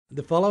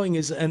The following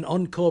is an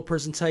encore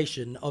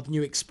presentation of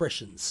New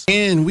Expressions.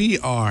 And we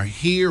are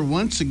here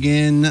once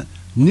again,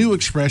 New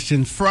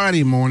Expressions,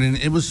 Friday morning.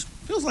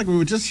 Feels like we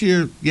were just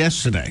here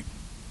yesterday.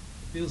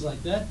 Feels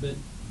like that, but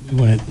we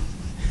weren't.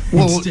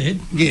 Well, instead,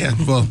 yeah,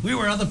 well, we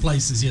were other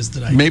places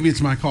yesterday. Maybe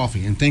it's my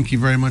coffee, and thank you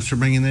very much for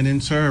bringing that in,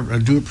 sir. I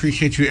do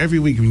appreciate you every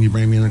week when you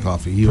bring me in the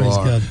coffee. Praise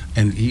God.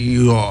 And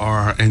you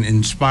are an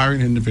inspiring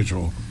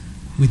individual.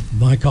 With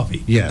my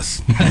coffee.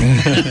 Yes.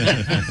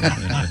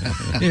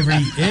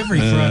 every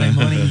Friday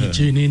morning you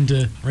tune in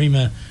to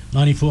Rima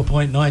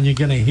 94.9, you're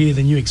going to hear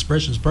the New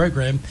Expressions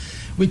program,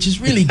 which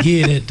is really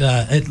geared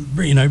at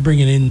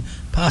bringing in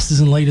pastors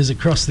and leaders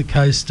across the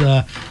coast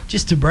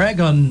just to brag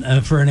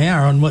on for an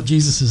hour on what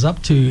Jesus is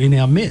up to in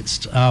our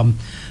midst. We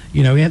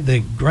have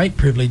the great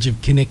privilege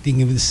of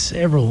connecting with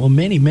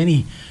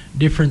many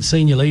different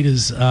senior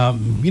leaders,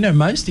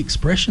 most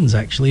expressions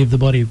actually of the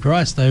body of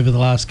Christ over the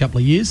last couple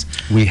of years.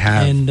 We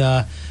have.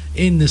 And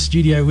in the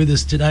studio with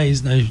us today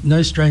is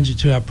no stranger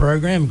to our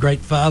program, great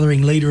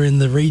fathering leader in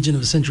the region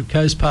of the Central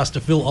Coast, Pastor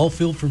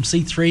Ophil from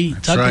C3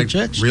 Tugwell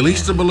Church.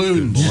 Release the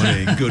balloons. Good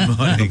morning. Good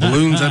morning. The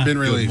balloons have been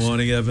released. Good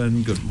morning,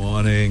 Evan. Good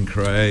morning,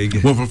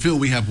 Craig. Well, for Phil,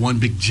 we have one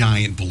big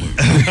giant balloon.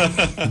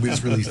 We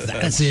just released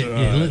that. That's it.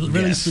 Yeah,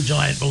 release the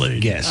giant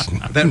balloon. Yes.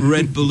 That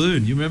red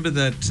balloon. You remember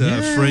that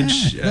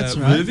French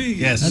movie?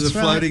 Yes. The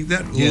floating.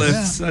 That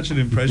left such an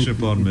impression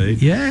upon me.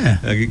 Yeah.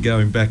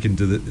 Going back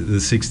into the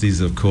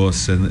 60s, of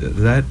course, and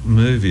that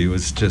movie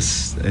was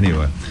just,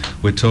 anyway,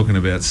 we're talking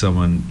about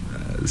something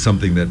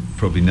that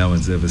probably no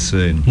one's ever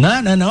seen. No,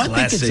 I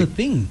think it's a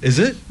thing. Is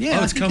it?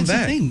 Yeah, it's come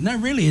back. A thing. No,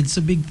 really, it's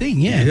a big thing.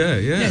 Yeah,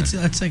 yeah.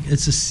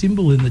 It's a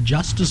symbol in the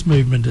justice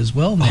movement as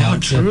well now. Oh,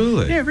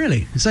 truly? Yeah,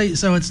 really. So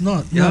it's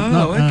not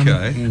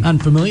okay.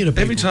 Unfamiliar to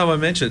people. Every time I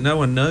mention it, no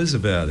one knows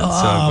about it.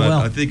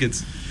 I think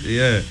it's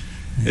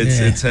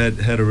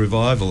had a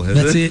revival,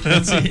 has it?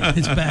 That's it.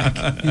 It's back.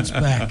 It's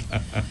back.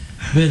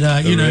 But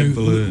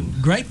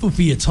grateful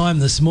for your time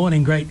this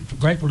morning.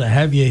 Grateful to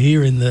have you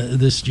here in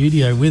the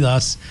studio with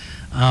us.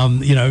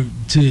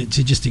 To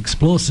just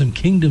explore some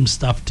kingdom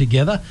stuff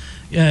together.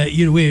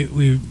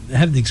 We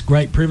have this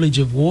great privilege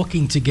of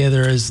walking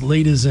together as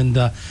leaders, and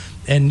there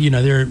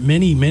are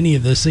many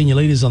of the senior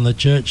leaders on the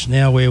church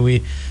now where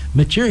we're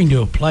maturing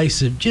to a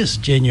place of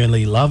just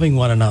genuinely loving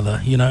one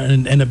another,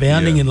 and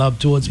abounding in love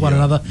towards one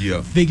another,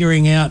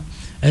 figuring out,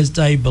 as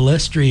Dave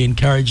Balestri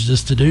encouraged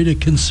us to do, to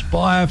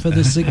conspire for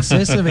the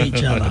success of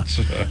each other.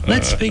 Right.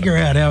 Let's figure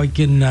out how we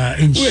can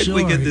ensure.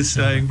 We get this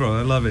saying, bro.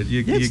 I love it.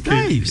 It's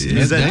Dave's.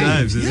 Is that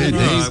Dave's? Is it?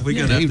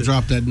 Right. Dave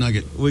dropped that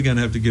nugget. We're going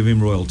to have to give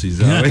him royalties,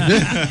 are we?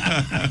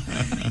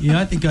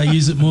 I think I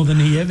use it more than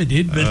he ever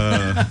did. But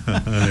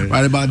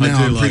right about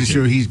now, I'm pretty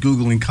sure he's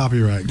Googling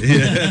copyright.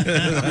 Copyright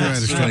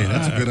Australia.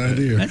 That's a good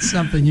idea. That's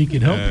something you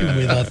can help him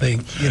with, I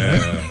think.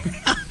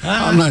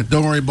 I'm not.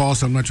 Don't worry,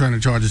 boss. I'm not trying to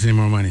charge us any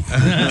more money.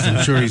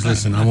 I'm sure he's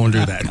listening. I won't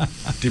do that.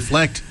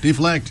 Deflect.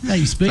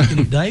 Hey, speaking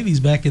of Dave, he's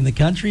back in the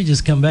country.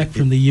 Just come back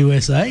from the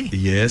USA.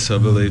 Yes, I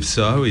believe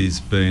so. He's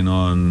been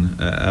on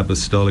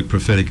apostolic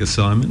prophetic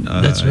assignment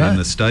That's right. in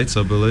the States,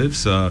 I believe.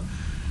 So,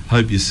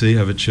 hope you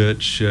have a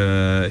church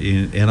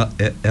in LA.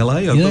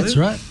 I believe. That's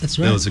right.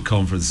 There was a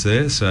conference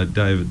there, so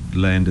David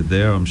landed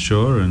there, I'm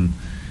sure, and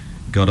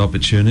got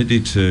opportunity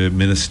to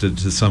minister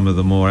to some of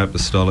the more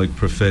apostolic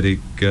prophetic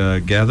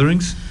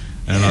gatherings,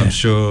 and I'm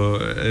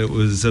sure it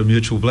was a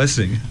mutual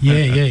blessing.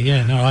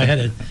 Yeah. No, I had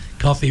a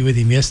coffee with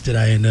him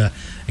yesterday, and I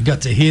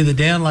got to hear the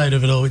download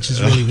of it all, which is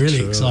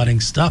really exciting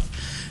stuff.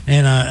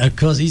 And of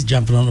course, he's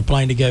jumping on a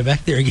plane to go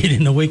back there again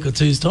in a week or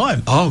two's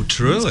time. Oh,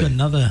 truly? He's got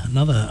another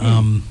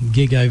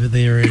gig over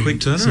there. Quick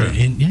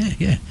turnaround.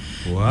 Yeah.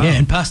 Wow. Yeah,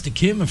 and Pastor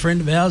Kim, a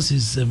friend of ours,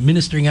 is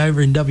ministering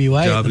over in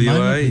WA at the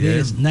moment with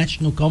their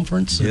national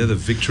conference. Yeah, the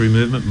Victory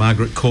Movement.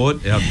 Margaret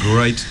Court, our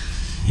great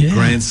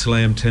Grand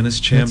Slam tennis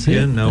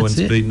champion. No one's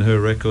beaten her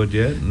record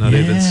yet, not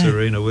even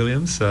Serena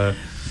Williams. So.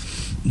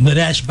 But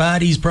Ash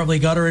Barty's probably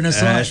got her in her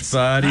sights. Ash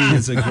Barty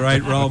is a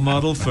great role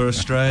model for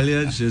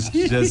Australia. Just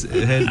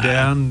head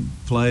down,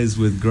 plays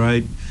with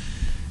great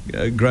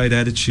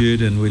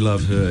attitude, and we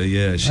love her.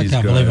 Yeah, she's I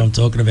can't believe I'm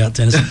talking about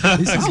tennis. I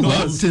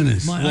love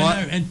tennis. I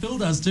know, and Phil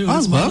does too. I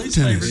it's love his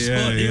tennis.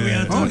 Favorite sport. Here we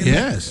are Oh,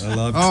 yes. I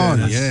love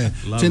tennis. Oh, yeah.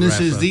 Love tennis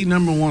Rafa. is the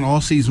 #1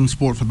 all-season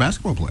sport for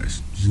basketball players.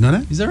 Did you know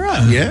that? Is that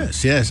right?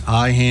 Yes.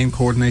 Eye-hand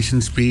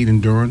coordination, speed,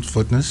 endurance,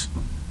 fitness.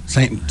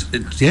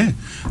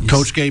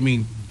 Coach gave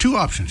me 2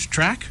 options,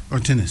 track or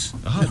tennis.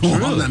 Oh, truly?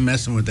 I'm not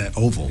messing with that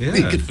oval. Yeah.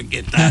 You could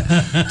forget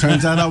that.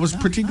 Turns out I was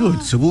pretty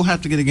good, so we'll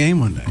have to get a game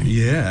one day.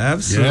 Yeah,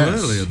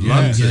 absolutely. Yes. I'd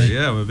love to.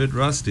 Yeah, I'm a bit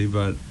rusty,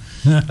 but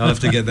I'll have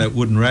to get that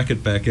wooden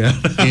racket back out.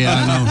 Yeah,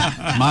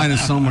 I know. Mine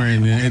is somewhere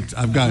in there.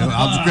 I'll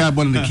just grab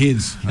one of the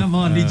kids. Come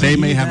on, they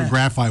may have a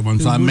graphite one,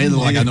 so I made it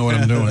like I know what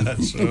I'm doing.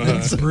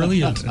 That's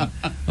brilliant.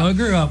 I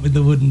grew up with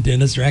the wooden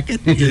tennis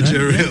racket. Did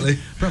you really?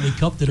 Probably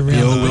copped it around.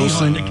 Yo,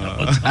 Wilson.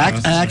 I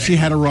actually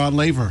had a Rod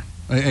Laver.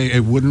 A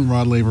wooden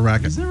Rod Laver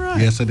racket. Is that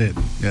right? Yes, I did.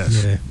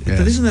 Yes. Yeah.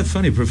 But isn't that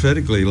funny?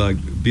 Prophetically, like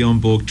Bjorn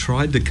Borg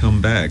tried to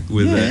come back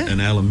with an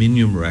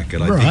aluminium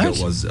racket. I think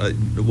it was.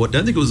 Don't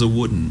think it was a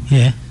wooden.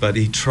 Yeah. But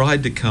he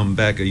tried to come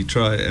back.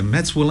 And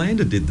Mats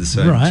Wilander did the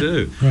same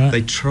too. Right.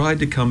 They tried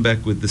to come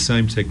back with the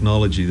same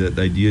technology that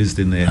they'd used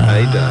in their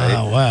heyday.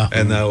 Wow.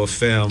 And they were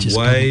found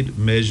weighed,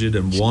 measured,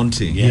 and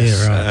wanting.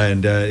 Yeah, right.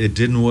 And it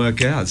didn't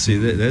work out. See,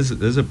 there's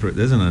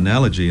an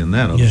analogy in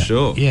that, I'm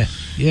sure. Yeah,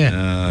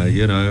 yeah.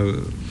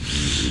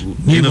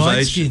 New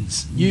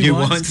wineskins. New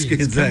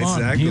wineskins. Come on,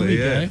 exactly. Here we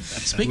go.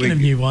 Speaking of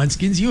new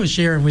wineskins, you were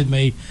sharing with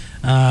me.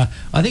 I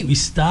think we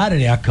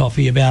started our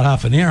coffee about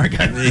half an hour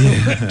ago.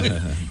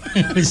 Yeah.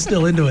 We're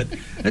still into it.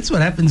 That's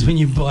what happens when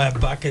you buy a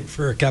bucket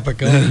for a cup of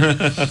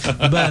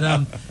coffee.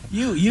 But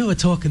you were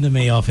talking to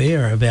me off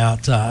air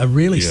about a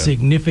really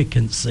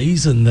significant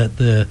season that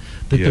the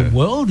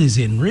world is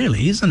in,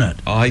 really, isn't it?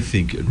 I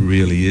think it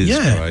really is,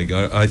 Craig.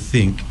 I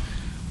think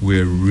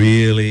we're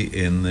really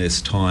in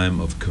this time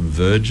of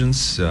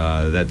convergence.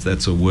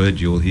 That's a word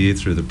you'll hear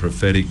through the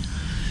prophetic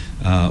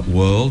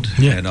world,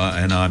 and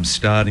I'm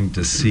starting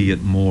to see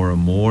it more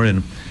and more.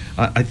 And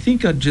I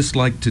think I'd just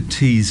like to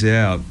tease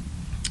out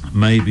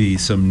maybe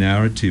some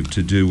narrative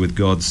to do with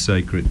God's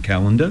sacred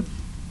calendar,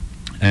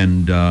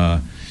 and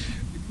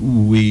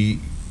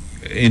in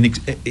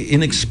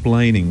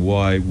explaining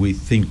why we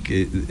think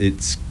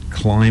it's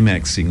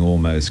climaxing,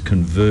 almost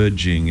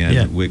converging,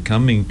 and we're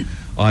coming,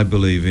 I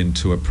believe,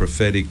 into a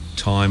prophetic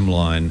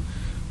timeline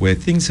where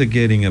things are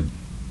getting a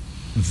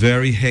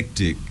very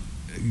hectic,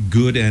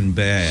 good and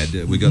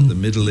bad. We got the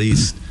Middle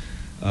East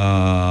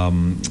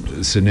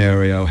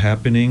scenario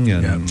happening,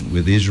 and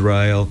with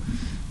Israel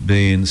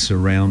being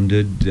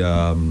surrounded,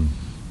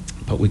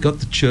 but we got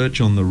the church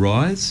on the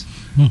rise.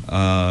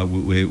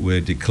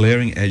 We're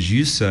declaring, as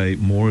you say,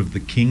 more of the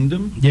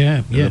kingdom.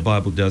 The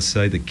Bible does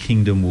say the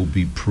kingdom will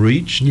be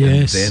preached,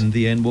 and then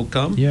the end will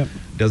come. It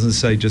doesn't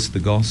say just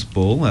the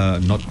gospel,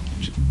 not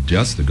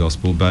just the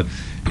gospel, but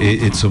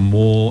it's a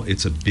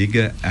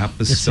bigger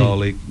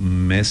apostolic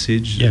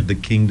message, the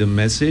kingdom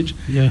message.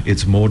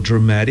 It's more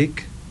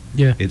dramatic.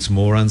 It's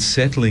more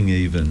unsettling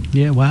even.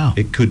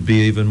 It could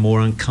be even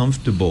more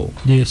uncomfortable.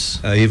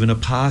 Even a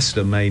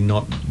pastor may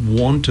not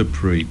want to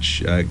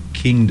preach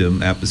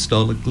kingdom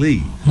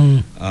apostolically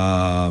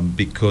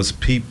because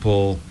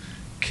people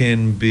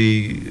can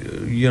be,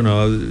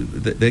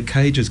 their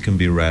cages can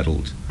be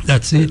rattled.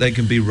 That's it. They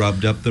can be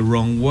rubbed up the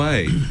wrong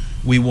way.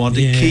 We want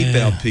to keep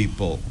our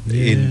people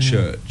in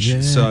church.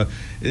 So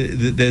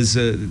there's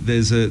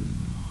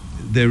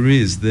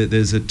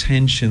a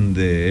tension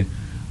there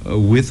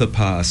with a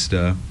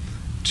pastor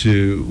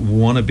to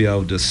want to be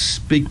able to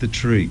speak the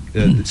truth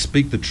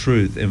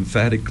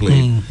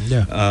emphatically,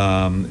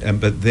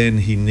 but then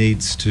he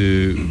needs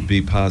to be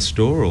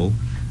pastoral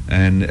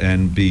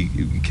and be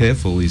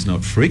careful he's not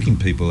freaking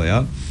people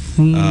out,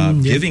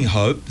 giving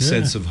hope,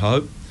 sense of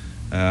hope.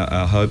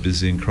 Our hope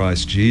is in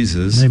Christ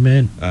Jesus.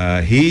 Amen.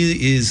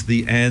 He is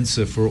the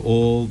answer for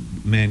all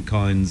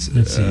mankind's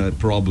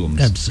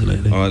problems.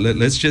 Absolutely. All right,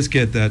 let's just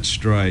get that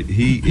straight.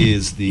 He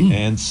is the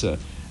answer.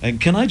 And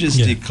can I just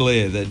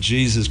declare that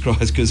Jesus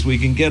Christ, because we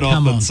can get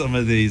off on some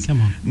of these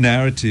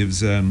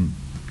narratives, and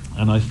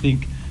I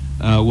think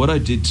what I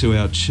did to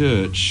our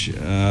church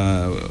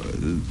a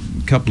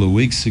couple of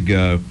weeks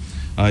ago,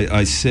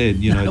 I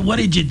said, what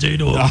did you do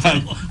to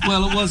him?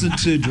 Well, it wasn't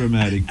too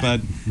dramatic,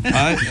 but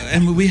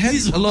and we had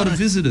a lot of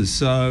visitors,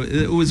 so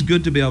it was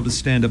good to be able to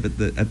stand up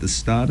at the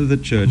start of the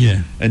church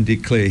and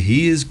declare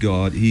He is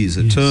God, He is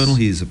eternal,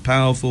 He is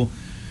powerful.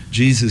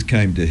 Jesus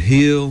came to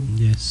heal,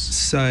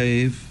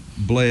 save,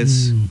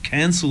 bless,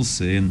 cancel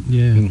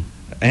sin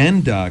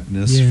and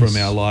darkness from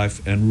our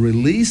life and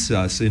release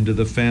us into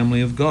the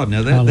family of God.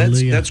 Now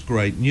that's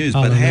great news.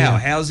 But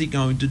how's He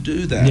going to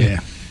do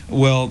that?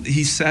 Well,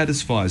 He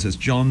satisfies us.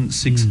 John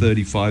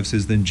 6:35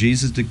 says, then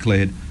Jesus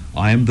declared,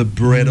 I am the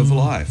bread of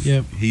life.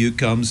 He who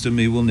comes to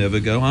me will never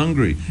go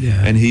hungry,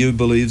 and he who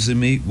believes in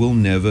me will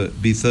never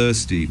be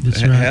thirsty.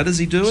 How does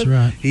He do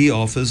it? He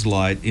offers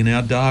light in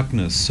our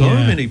darkness. So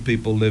many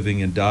people living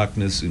in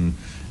darkness and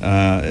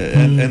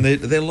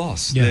they're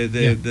lost. They're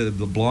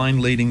the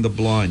blind leading the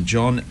blind.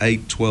 John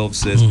 8:12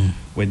 says,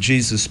 when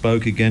Jesus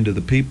spoke again to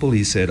the people,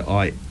 He said,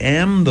 I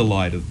am the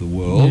light of the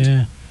world.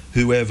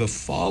 Whoever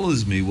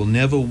follows me will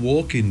never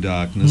walk in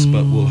darkness,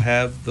 but will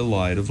have the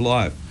light of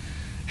life.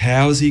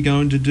 How is He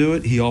going to do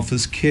it? He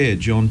offers care.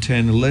 John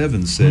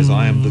 10:11 says,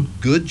 I am the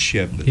good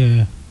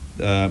shepherd.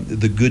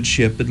 The good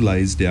shepherd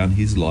lays down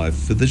his life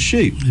for the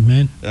sheep.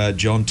 Amen.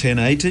 John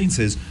 10:18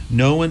 says,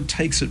 no one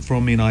takes it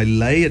from me, and I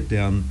lay it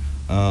down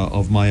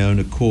of my own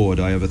accord.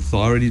 I have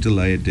authority to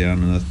lay it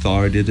down and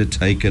authority to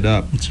take it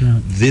up. That's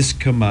right. This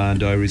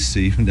command I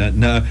received.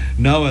 No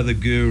other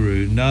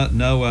guru,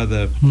 no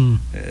other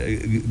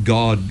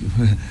God,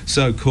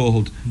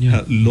 so-called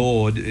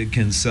Lord,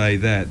 can say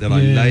that I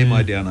lay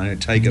my down and I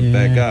take it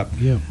back up.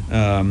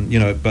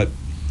 But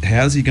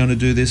how's he going to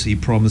do this? He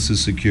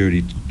promises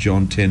security.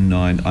 John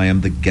 10:9, I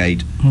am the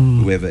gate.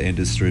 Whoever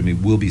enters through me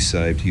will be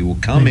saved. He will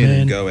come in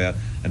and go out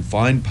and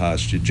find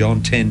pasture.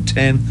 John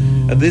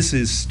 10:10. And this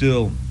is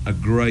still a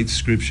great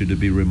scripture to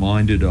be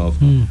reminded of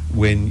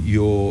when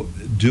you're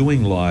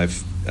doing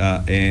life,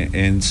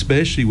 and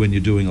especially when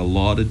you're doing a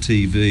lot of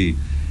TV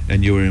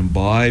and you're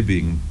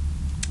imbibing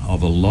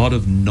of a lot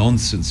of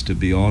nonsense, to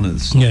be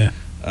honest.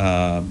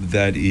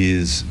 That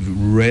is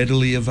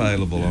readily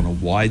available on a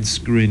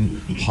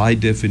widescreen,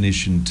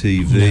 high-definition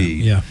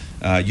TV.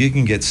 You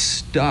can get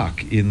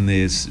stuck in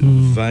this,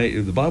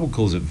 the Bible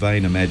calls it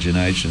vain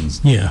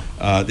imaginations.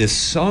 There's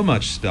so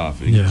much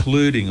stuff,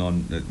 including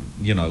on,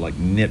 like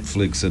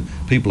Netflix, and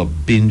people are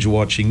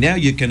binge-watching. Now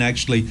you can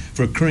actually,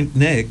 for a crimped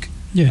neck,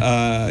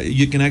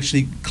 you can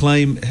actually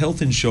claim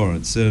health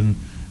insurance, and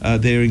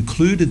they're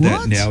included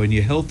that now in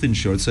your health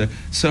insurance. So,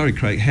 sorry,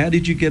 Craig, how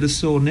did you get a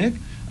sore neck?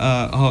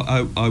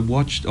 I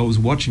was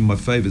watching my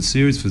favorite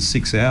series for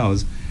 6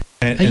 hours,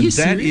 and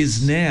that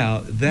is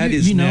now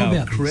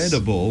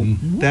credible.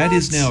 That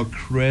is now a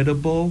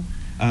credible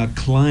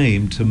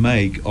claim to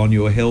make on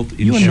your health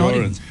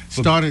insurance.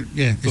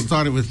 It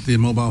started with the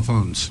mobile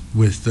phones.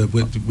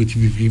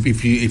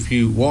 If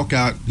you walk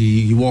out,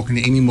 you walk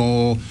into any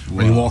mall,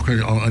 or you walk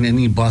on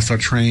any bus or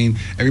train,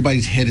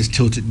 everybody's head is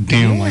tilted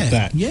down like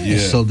that.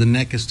 So the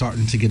neck is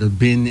starting to get a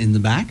bend in the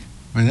back.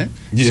 Right there?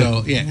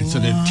 So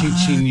they're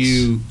teaching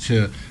you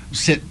to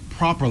sit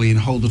properly and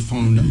hold the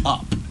phone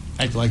up,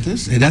 act like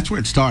this. And that's where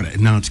it started.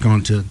 And now it's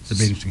gone to the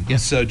mainstream.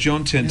 So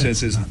John 10:10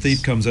 says, the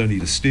thief comes only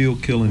to steal,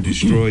 kill, and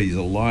destroy. He's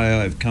a liar.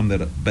 I've come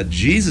that. But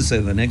Jesus said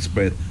in the next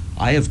breath,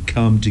 I have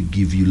come to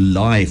give you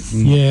life.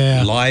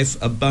 Life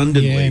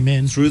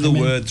abundantly. Through the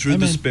word, through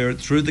the Spirit,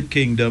 through the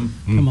kingdom.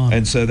 Come on.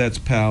 And so that's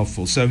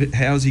powerful. So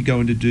how's he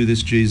going to do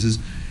this, Jesus?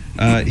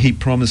 He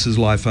promises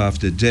life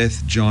after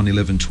death. John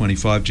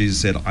 11:25,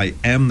 Jesus said, I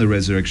am the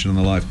resurrection and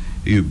the life.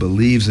 He who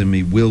believes in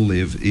me will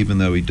live even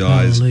though he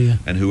dies. Hallelujah.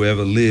 And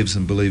whoever lives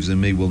and believes in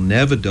me will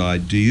never die.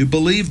 Do you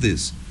believe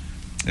this?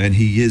 And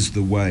he is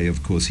the way,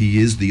 of course. He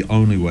is the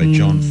only way.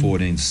 John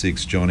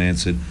 14:6, John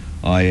answered,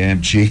 I am.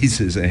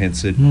 Jesus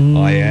answered,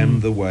 I am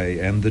the way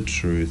and the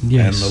truth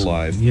and the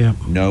life.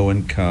 No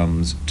one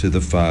comes to the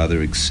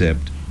Father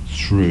except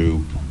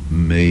through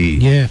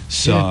me.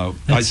 So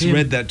I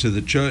read that to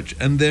the church,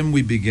 and then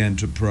we began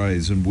to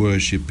praise and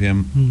worship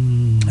him,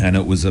 and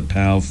it was a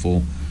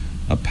powerful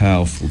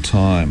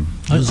time.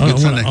 I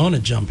want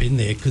to jump in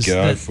there because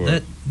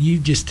you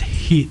just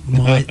hit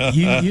my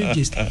you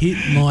just hit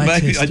my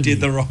Maybe testimony. I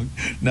did the wrong.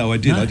 No, I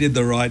did. I did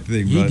the right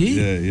thing. You but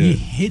did. You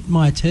hit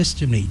my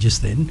testimony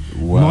just then.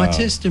 Wow. My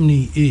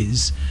testimony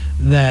is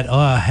that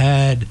I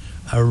had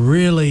a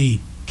really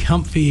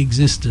comfy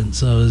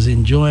existence. I was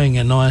enjoying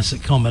a nice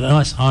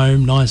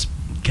home, nice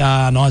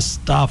car, nice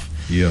stuff,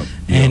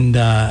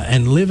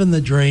 and living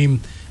the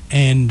dream.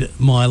 And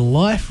my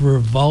life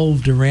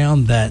revolved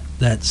around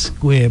that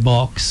square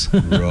box.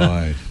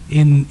 Right.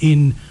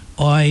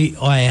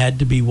 I had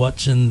to be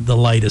watching the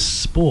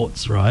latest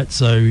sports, right?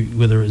 So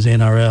whether it was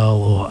NRL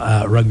or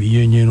rugby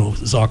union or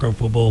soccer or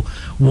football,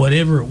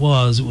 whatever it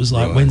was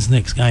like, when's the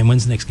next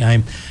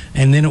game?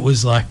 And then it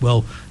was like,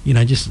 well,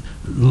 just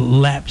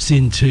lapse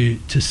into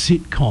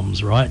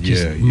sitcoms, right?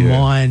 Just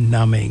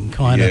mind-numbing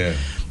kind of.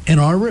 And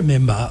I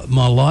remember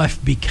my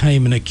life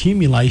became an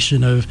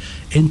accumulation of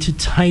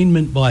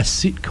entertainment by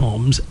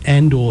sitcoms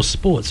and or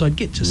sports. So I'd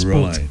get to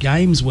sports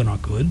games when I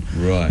could.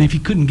 But if you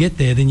couldn't get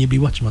there, then you'd be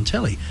watching on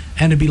telly.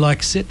 And it'd be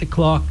like, set the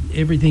clock,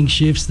 everything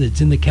shifts,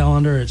 it's in the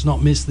calendar, it's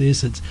not missed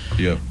this.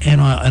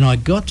 And I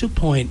got to a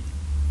point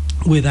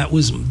where that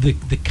was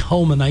the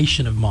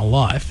culmination of my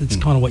life. It's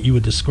kind of what you were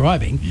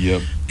describing.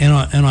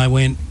 And I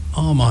went,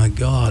 oh my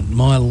God,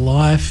 my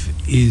life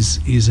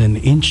is an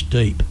inch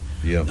deep.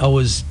 I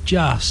was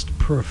just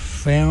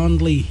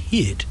profoundly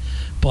hit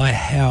by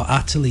how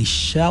utterly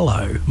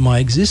shallow my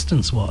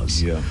existence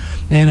was.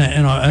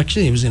 And I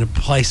actually was in a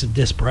place of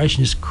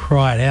desperation, just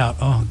cried out,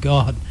 oh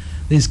God,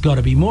 there's got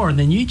to be more. And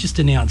then you just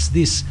announced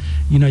this,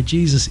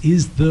 Jesus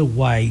is the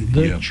way,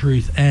 the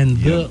truth, and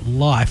the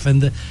life,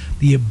 and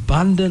the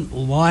abundant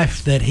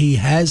life that he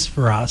has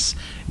for us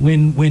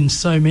when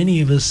so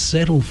many of us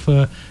settle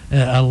for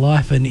a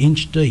life an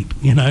inch deep,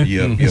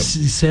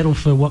 settle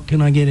for what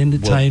can I get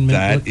entertainment.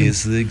 Well, that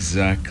is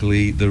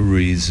exactly the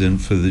reason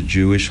for the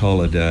Jewish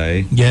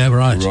holiday.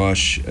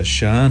 Rosh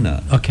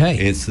Hashanah. Okay.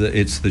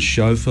 It's the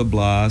shofar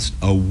blast.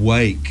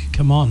 Awake.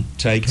 Come on.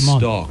 Take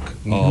stock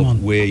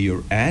of where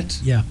you're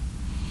at.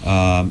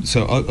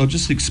 So I'll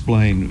just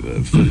explain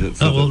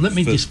let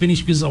me just finish,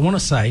 because I want to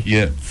say,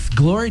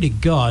 glory to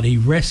God, he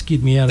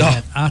rescued me out of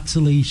that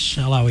utterly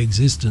shallow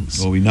existence.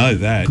 Well, we know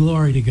that.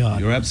 Glory to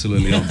God. You're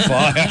absolutely on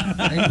fire.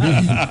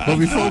 Well,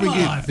 before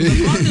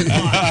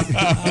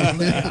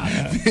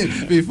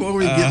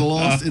we get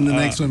lost in the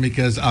next one,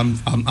 because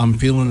I'm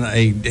feeling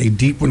a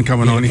deep one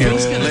coming on here.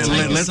 Let's go to the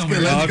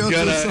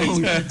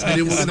song, and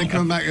then we're going to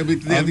come back. I'm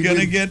going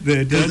to get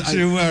there. Don't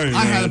you worry.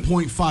 I had a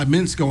 0.5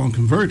 minutes go on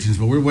convergence,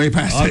 but we're way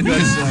past. I've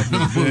got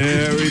something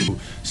very...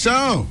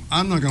 So,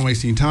 I'm not going to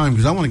waste any time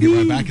because I want to get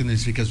right back in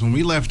this, because when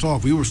we left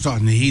off, we were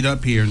starting to heat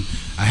up here, and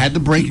I had to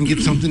break and get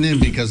something in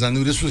because I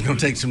knew this was going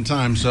to take some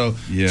time. So,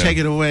 take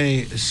it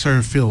away,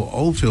 Sir Phil.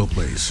 Ophil,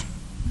 please.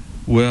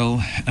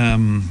 Well,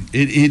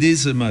 it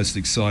is the most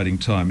exciting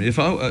time. If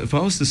I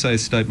was to say a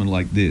statement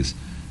like this,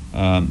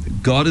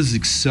 God is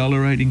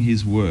accelerating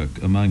his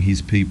work among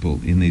his people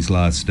in these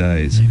last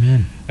days.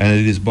 Amen. And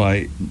it is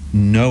by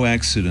no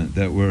accident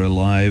that we're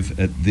alive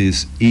at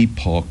this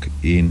epoch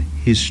in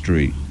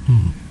history.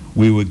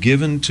 We were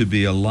given to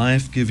be a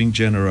life-giving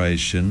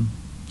generation.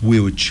 We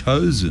were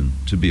chosen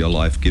to be a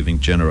life-giving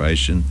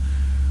generation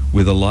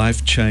with a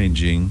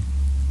life-changing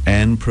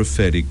and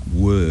prophetic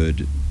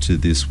word to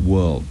this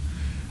world.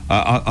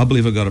 I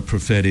believe I got a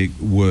prophetic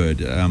word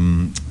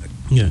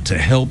to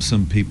help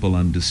some people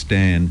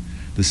understand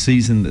the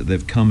season that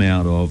they've come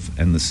out of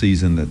and the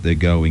season that they're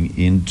going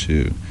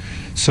into.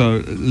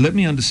 So let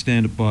me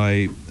understand it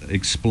by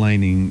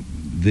explaining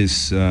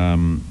this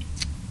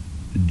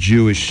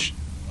Jewish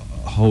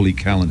holy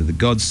calendar, the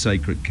God's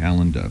sacred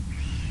calendar.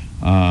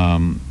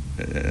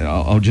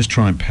 I'll just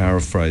try and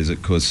paraphrase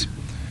it because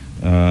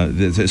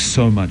there's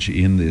so much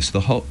in this. The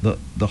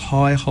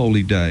high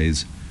holy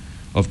days,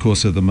 of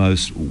course, are the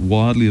most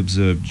widely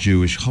observed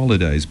Jewish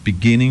holidays,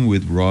 beginning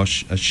with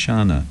Rosh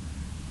Hashanah,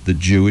 the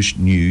Jewish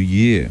New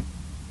Year,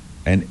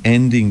 and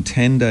ending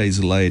 10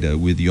 days later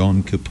with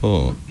Yom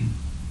Kippur,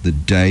 the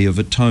Day of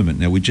Atonement.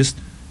 Now, we just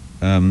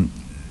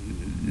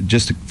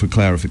for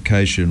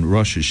clarification,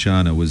 Rosh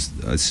Hashanah was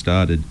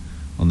started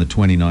on the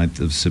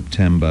 29th of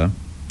September,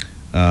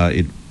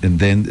 and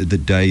then the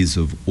Days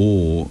of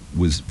Awe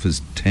was for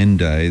 10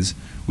 days,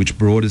 which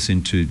brought us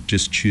into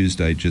just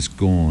Tuesday, just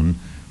gone,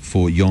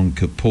 for Yom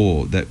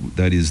Kippur,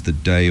 that is the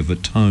Day of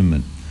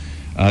Atonement.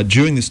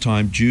 During this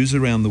time, Jews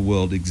around the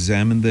world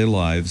examine their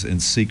lives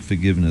and seek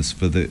forgiveness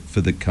for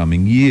the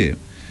coming year.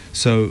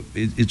 So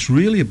it's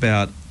really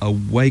about a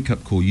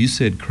wake-up call. You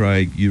said,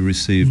 Craig, you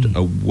received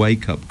a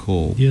wake-up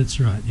call. Yeah, that's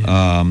right.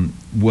 Yeah.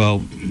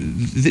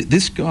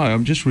 This guy,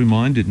 I'm just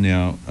reminded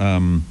now.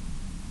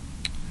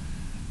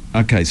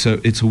 Okay,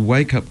 so it's a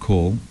wake-up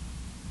call,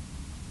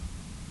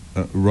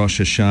 Rosh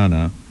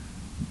Hashanah,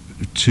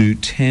 to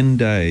 10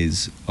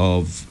 days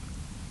of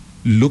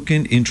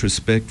looking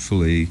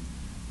introspectively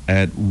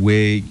at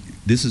where,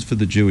 this is for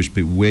the Jewish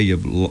people,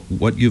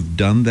 what you've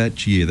done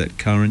that year, that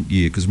current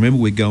year, because remember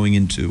we're going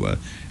into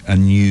a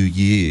new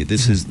year.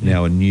 This is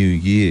now a new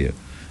year.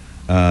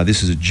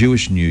 This is a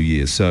Jewish New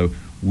Year. So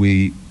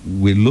we're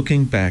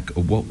looking back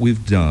at what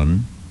we've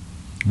done.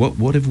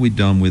 What have we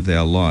done with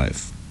our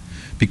life?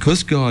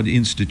 Because God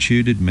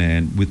instituted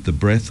man with the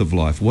breath of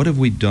life, what have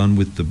we done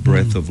with the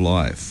breath of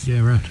life? Yeah,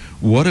 right.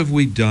 What have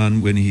we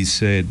done when he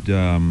said,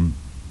 then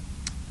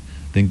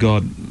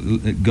God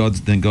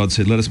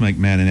said, let us make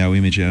man in our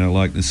image and our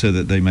likeness so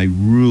that they may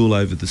rule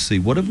over the sea.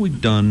 What have we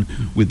done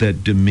with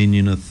that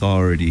dominion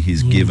authority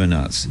he's given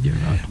us? Yeah,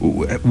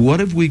 right. What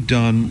have we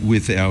done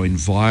with our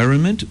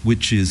environment,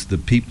 which is the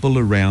people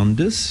around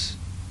us,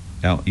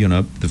 the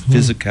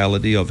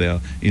physicality of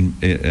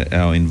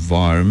our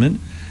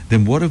environment?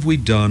 Then what have we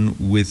done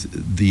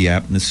with the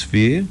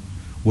atmosphere?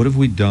 What have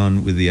we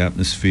done with the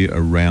atmosphere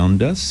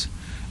around us?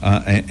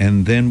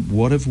 And then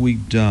what have we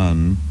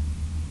done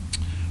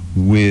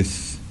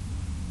with,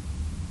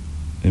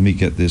 let me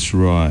get this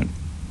right,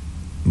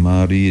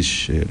 what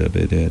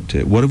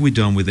have we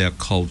done with our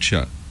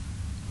culture?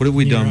 What have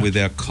we done with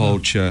our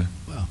culture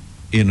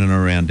in and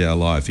around our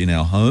life? In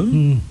our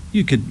home?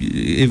 You could,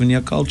 even your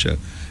culture,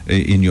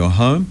 in your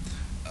home,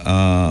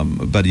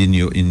 but in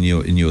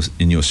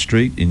your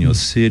street, in your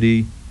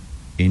city,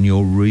 in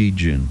your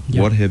region.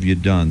 What have you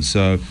done?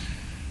 So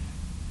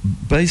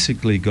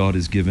basically God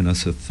has given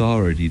us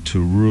authority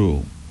to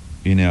rule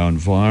in our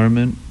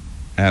environment,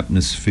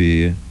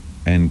 atmosphere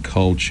and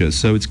culture.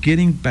 So it's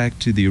getting back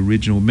to the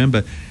original.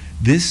 Remember,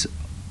 this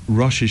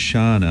Rosh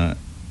Hashanah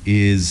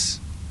is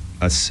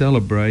a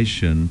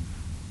celebration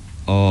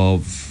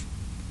of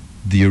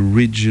the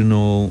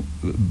original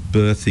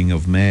birthing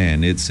of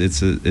man. It's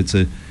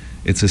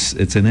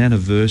an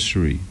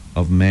anniversary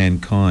of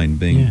mankind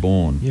being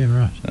born.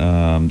 Yeah,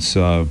 right.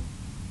 So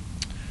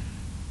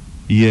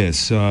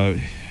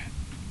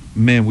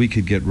man, we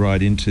could get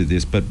right into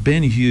this, but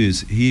Ben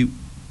Hughes,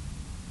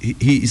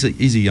 he's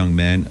a young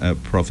man, a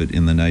prophet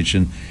in the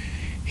nation.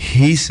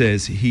 He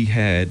says he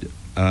had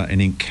an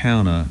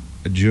encounter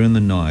during the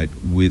night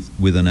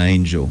with an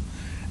angel,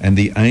 and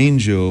the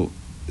angel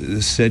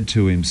said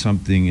to him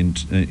something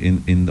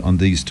on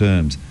these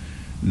terms: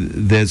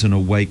 there's an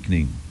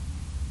awakening.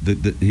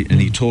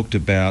 And he talked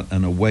about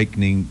an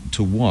awakening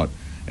to what?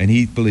 And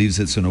he believes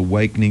it's an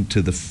awakening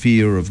to the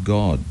fear of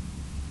God.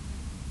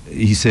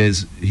 He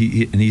says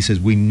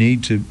we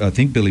need to, I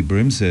think Billy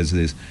Brim says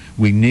this,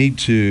 we need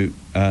to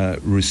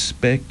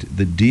respect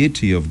the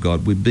deity of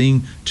God. We're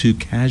being too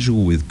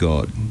casual with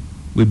God.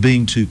 We're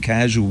being too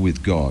casual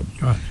with God.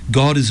 Right.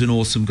 God is an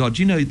awesome God.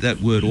 Do you know that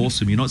word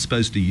awesome? You're not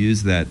supposed to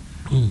use that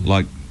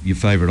like your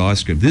favorite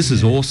ice cream. This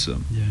is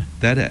awesome. Yeah.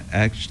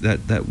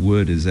 That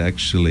word is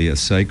actually a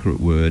sacred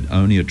word,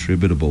 only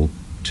attributable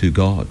to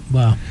God.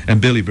 Wow. And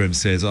Billy Brim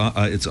says,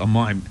 it's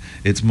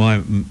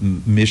my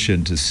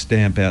mission to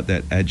stamp out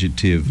that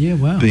adjective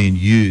being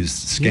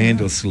used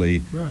scandalously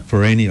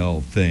for any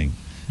old thing.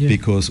 Yeah.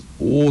 Because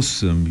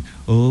awesome,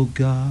 oh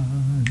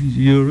God,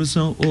 you're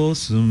so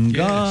awesome,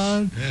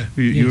 God.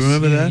 You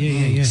remember that?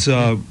 Yeah.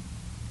 So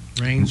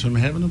rains from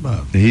heaven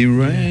above. He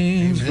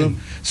reigns from.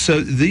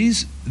 So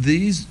these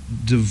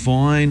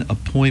divine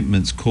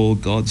appointments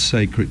called God's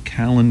sacred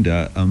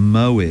calendar are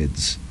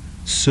moeds,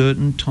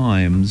 certain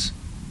times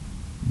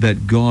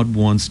that God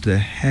wants to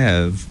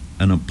have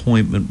an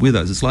appointment with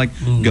us. It's like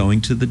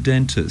going to the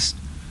dentist.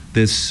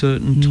 There's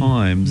certain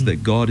times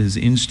that God has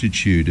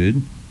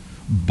instituted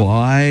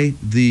by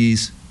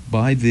this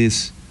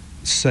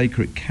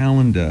sacred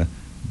calendar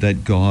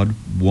that God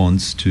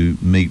wants to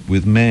meet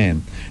with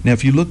man. Now,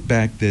 if you look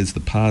back, there's the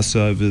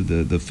Passover,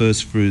 the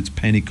first fruits,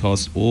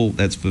 Pentecost, all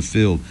that's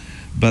fulfilled.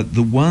 But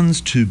the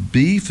ones to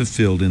be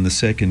fulfilled in the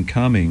second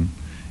coming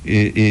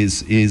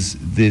is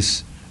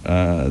this,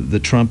 the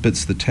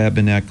trumpets, the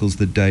tabernacles,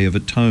 the Day of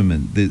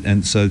Atonement.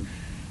 And so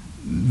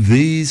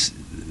these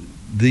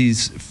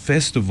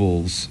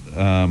festivals,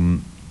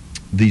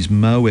 these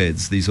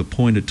moeds, these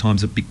appointed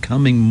times, are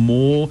becoming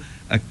more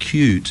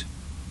acute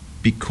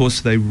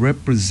because they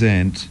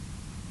represent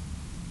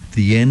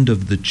the end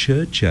of the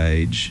church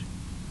age,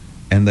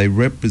 and they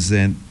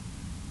represent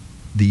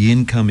the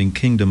incoming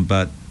kingdom,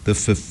 but the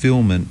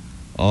fulfillment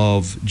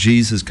of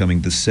Jesus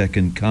coming, the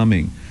second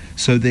coming.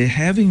 So they're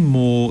having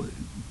more,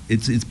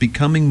 it's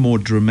becoming more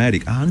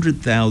dramatic.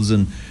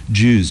 100,000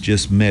 Jews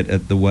just met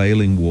at the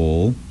Wailing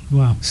Wall,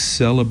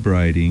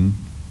 celebrating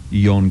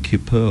Yom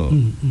Kippur,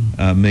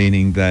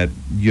 meaning that,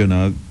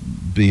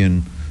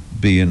 being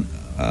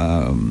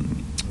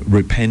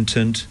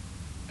repentant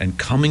and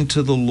coming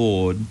to the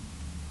Lord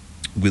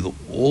with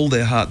all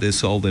their heart, their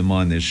soul, their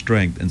mind, their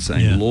strength, and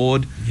saying,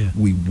 Lord,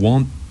 we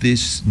want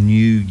this new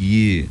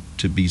year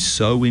to be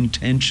so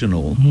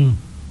intentional.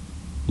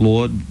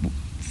 Lord,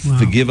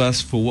 forgive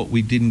us for what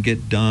we didn't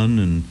get done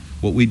and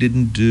what we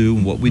didn't do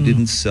and what we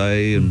didn't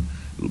say,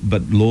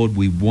 but Lord,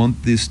 we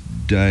want this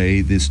day,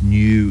 this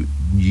new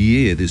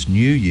year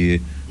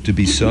to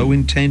be so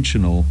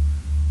intentional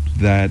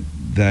that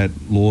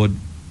Lord,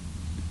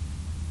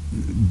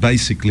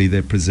 basically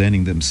they're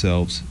presenting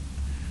themselves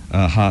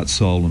heart,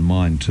 soul, and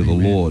mind to the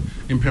Lord.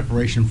 In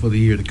preparation for the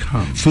year to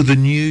come. For the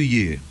new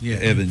year,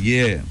 Evan,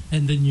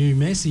 And the new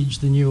message,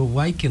 the new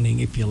awakening,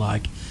 if you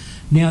like.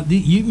 Now,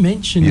 you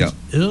mentioned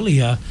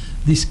earlier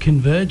this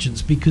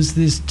convergence, because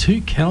there's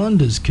two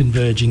calendars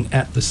converging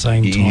at the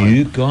same time.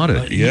 You got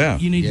it,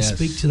 You need to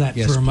speak to that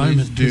for a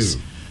moment. Do.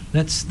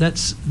 That's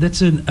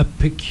a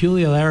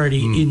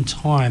peculiarity in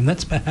time.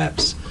 That's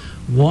perhaps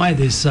why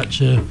there's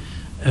such an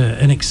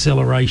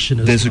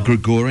acceleration as There's well. a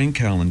Gregorian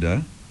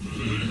calendar.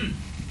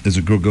 There's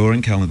a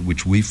Gregorian calendar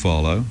which we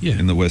follow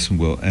in the Western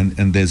world,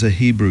 and there's a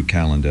Hebrew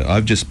calendar.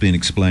 I've just been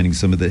explaining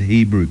some of the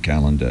Hebrew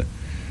calendar.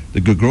 The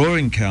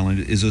Gregorian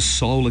calendar is a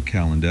solar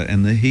calendar,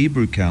 and the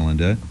Hebrew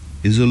calendar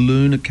is a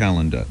lunar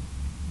calendar.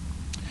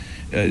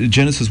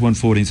 Genesis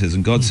 1:14 says,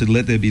 and God said,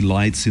 let there be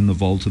lights in the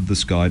vault of the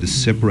sky to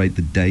separate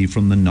the day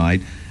from the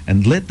night,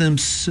 and let them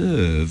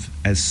serve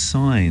as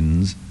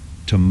signs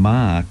to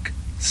mark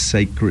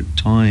sacred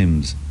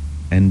times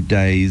and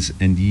days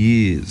and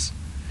years.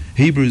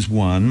 Hebrews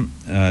 1,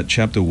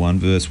 chapter 1,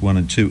 verse 1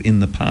 and 2, in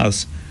the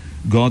past,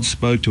 God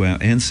spoke to our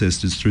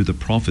ancestors through the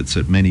prophets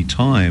at many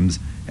times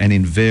and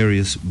in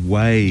various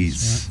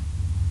ways.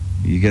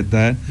 You get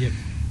that? Yep.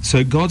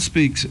 So God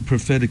speaks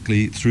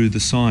prophetically through the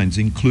signs,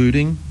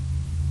 including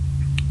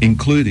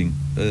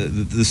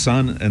the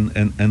sun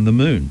and the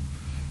moon.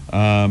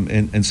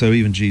 And so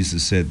even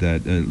Jesus said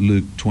that,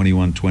 Luke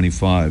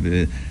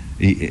 21:25.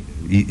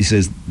 He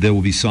says, there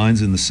will be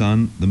signs in the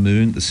sun, the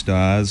moon, the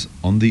stars,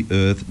 on the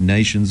earth.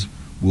 Nations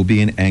will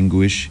be in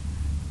anguish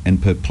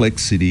and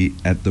perplexity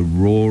at the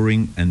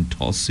roaring and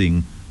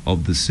tossing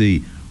of the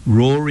sea.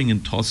 Roaring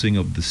and tossing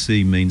of the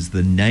sea means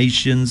the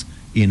nations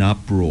in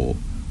uproar.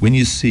 When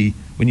you see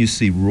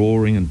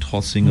roaring and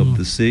tossing of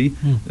the sea,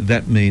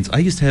 that means, I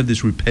used to have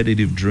this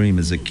repetitive dream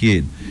as a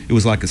kid. It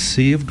was like a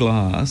sea of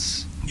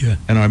glass,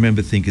 and I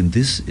remember thinking,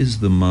 this is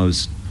the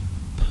most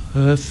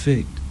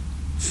perfect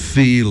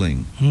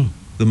feeling,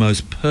 the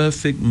most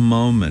perfect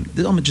moment.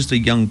 I'm just a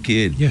young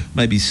kid,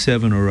 maybe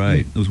 7 or 8.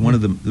 It was one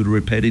of the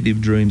repetitive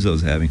dreams I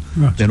was having.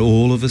 Right. Then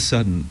all of a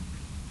sudden,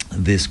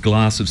 this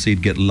glass of sea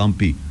would get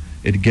lumpy.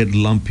 It'd get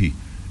lumpy,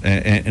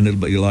 and it'll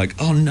be like,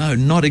 oh no,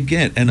 not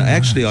again. And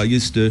actually, I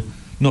used to,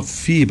 not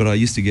fear, but I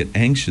used to get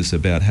anxious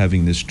about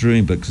having this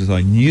dream, because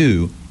I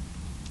knew,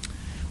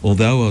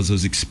 although I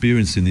was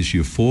experiencing this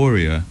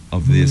euphoria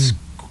of this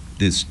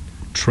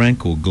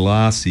tranquil,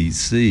 glassy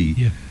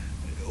sea,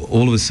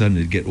 all of a sudden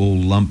it'd get all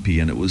lumpy,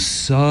 and it was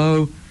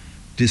so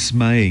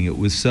dismaying. It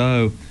was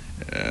so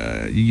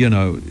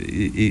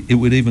it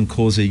would even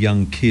cause a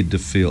young kid to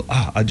feel,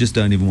 I just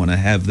don't even want to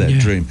have that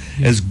dream.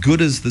 As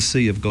good as the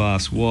sea of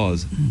glass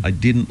was, I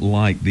didn't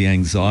like the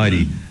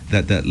anxiety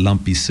that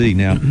lumpy sea.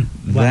 Now,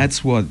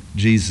 that's what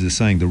Jesus is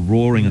saying. The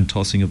roaring and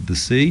tossing of the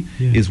sea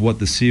is what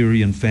the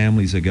Syrian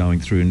families are going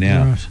through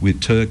now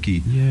with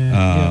Turkey,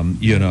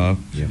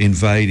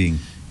 invading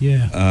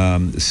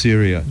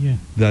Syria.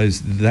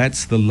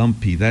 That's the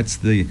lumpy. That's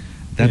the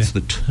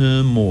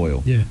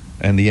turmoil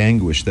and the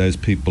anguish those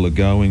people are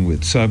going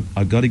with. So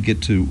I got to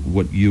get to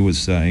what you were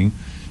saying,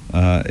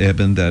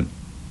 Eben, that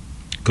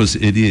because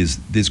it is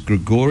this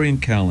Gregorian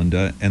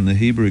calendar and the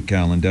Hebrew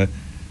calendar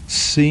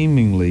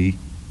seemingly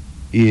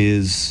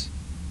is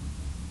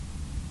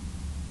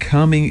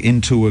coming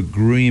into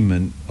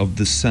agreement of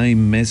the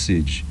same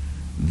message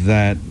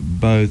that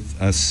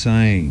both are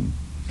saying.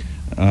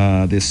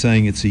 They're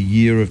saying it's a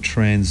year of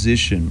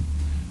transition.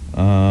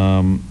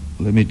 Let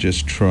me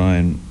just try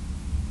and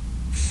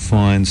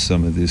find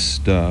some of this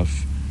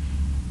stuff.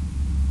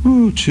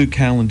 Two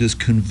calendars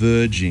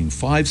converging.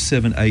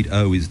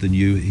 5780 is the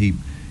new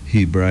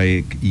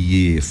Hebraic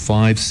year.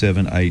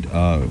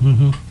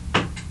 5780.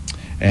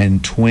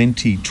 And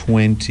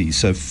 2020.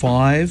 So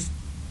 5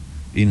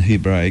 in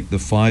Hebraic, the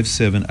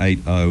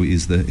 5780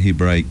 is the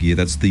Hebraic year.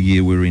 That's the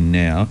year we're in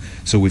now.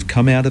 So we've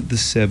come out of the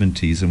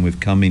 70s and we've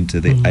come into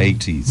the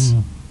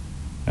 80s.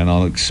 And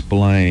I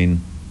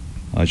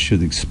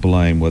should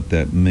explain what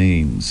that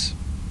means.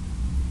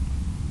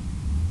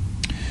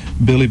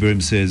 Billy Broom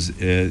says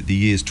the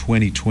years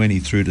 2020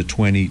 through to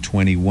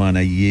 2021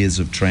 are years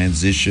of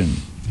transition.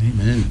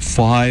 Amen.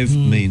 5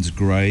 means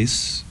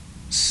grace.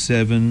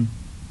 7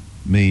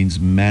 means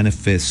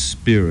manifest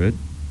spirit.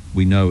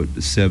 We know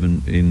it,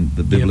 7 in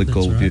the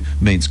biblical view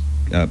means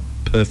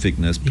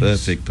perfectness,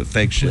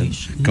 perfection,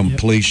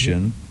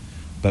 completion.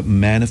 But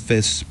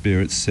manifest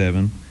spirit,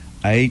 7.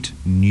 8,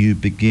 new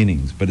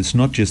beginnings. But it's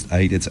not just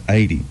 8, it's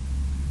 80.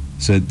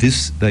 So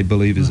this, they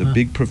believe, is a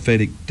big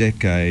prophetic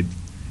decade.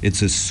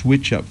 It's a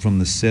switch up from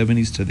the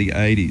 70s to the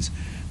 80s.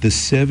 The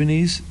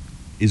 70s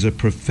is a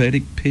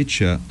prophetic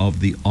picture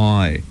of the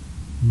eye.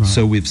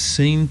 So we've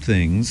seen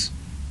things,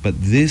 but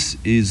this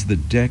is the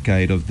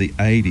decade of the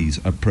 80s.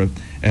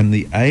 And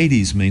the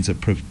 80s means a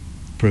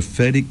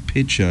prophetic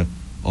picture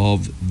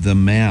of the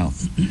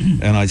mouth.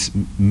 And I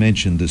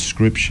mentioned the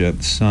scripture,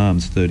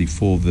 Psalms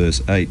 34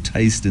 verse 8,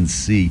 taste and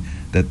see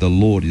that the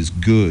Lord is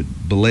good.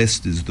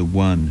 Blessed is the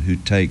one who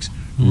takes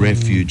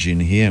refuge in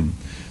him.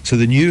 So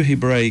the new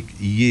Hebraic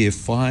year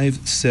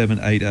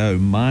 5780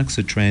 marks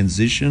a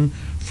transition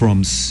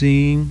from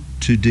seeing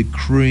to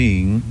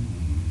decreeing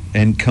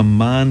and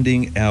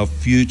commanding our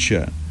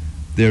future.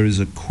 There is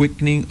a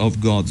quickening of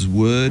God's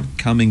word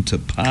coming to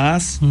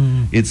pass.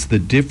 It's the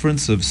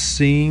difference of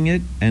seeing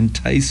it and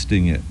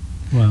tasting it.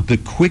 The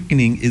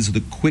quickening is the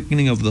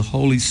quickening of the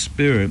Holy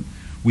Spirit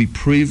we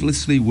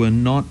previously were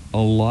not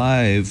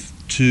alive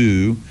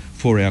to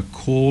for our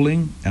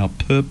calling, our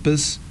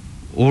purpose,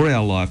 or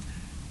our life.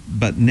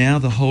 But now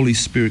the Holy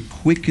Spirit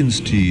quickens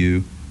to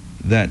you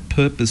that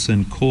purpose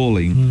and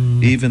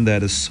calling, even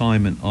that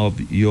assignment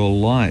of your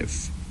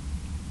life.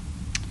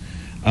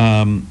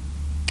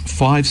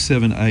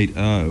 5780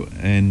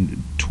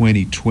 and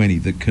 2020,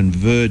 the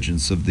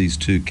convergence of these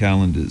two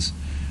calendars.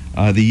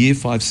 The year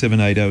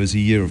 5780 is a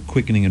year of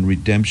quickening and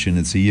redemption.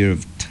 It's a year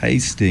of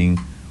tasting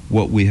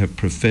what we have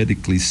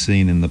prophetically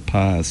seen in the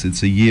past.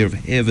 It's a year of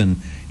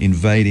heaven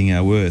invading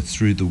our earth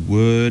through the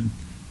word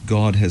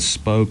God has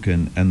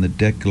spoken and the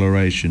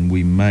declaration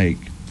we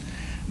make.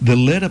 The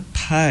letter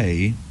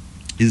Pei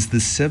is the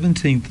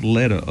 17th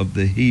letter of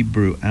the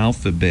Hebrew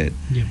alphabet,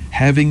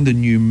 having the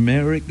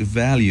numeric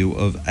value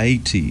of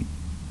 80.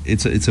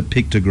 It's a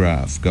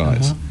pictograph,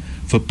 guys.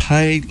 For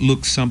Pei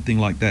looks something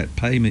like that.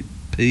 Pei,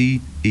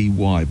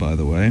 P-E-Y, by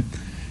the way.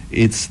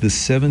 It's the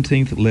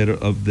 17th letter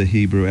of the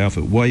Hebrew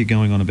alphabet. Why are you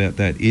going on about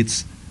that?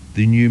 It's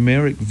the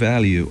numeric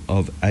value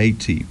of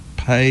 80.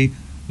 Pei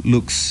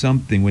looks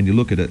something, when you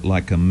look at it,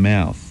 like a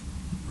mouth.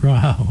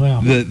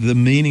 Wow. The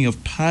meaning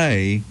of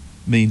Pei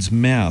means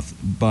mouth,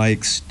 by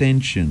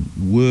extension,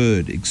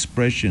 word,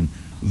 expression,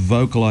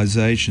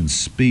 vocalization,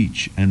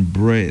 speech, and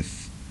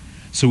breath.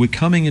 So we're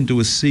coming into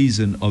a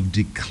season of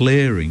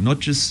declaring, not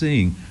just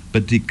seeing,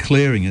 but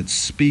declaring it,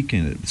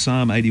 speaking it.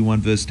 Psalm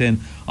 81 verse 10,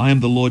 I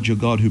am the Lord your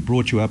God who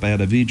brought you up out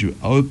of Egypt.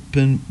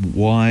 Open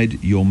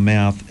wide your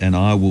mouth and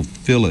I will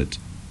fill it.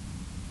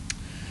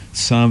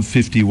 Psalm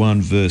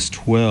 51 verse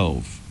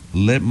 12,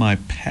 let my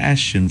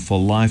passion for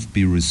life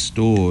be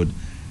restored,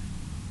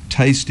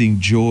 tasting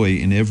joy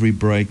in every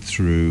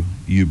breakthrough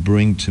you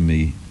bring to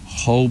me.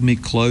 Hold me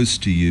close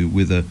to you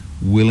with a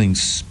willing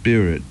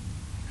spirit.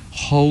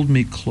 Hold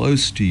me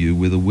close to you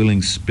with a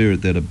willing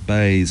spirit that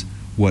obeys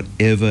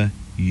whatever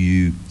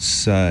you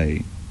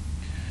say.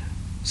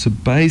 So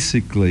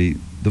basically,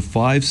 the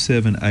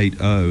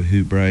 5780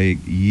 Hebraic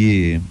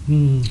year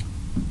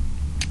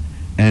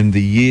and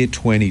the year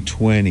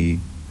 2020,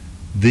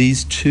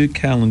 these two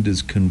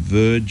calendars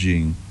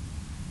converging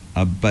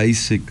are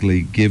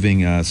basically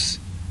giving us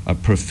a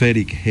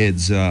prophetic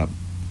heads up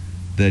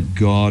that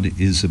God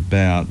is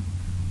about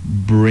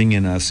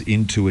bringing us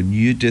into a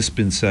new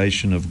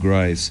dispensation of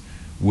grace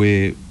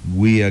where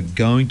we are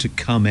going to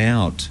come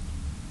out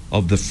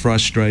of the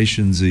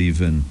frustrations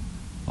even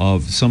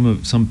of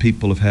some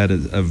people have had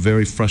a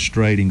very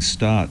frustrating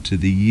start to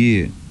the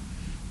year.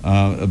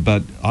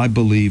 But I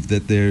believe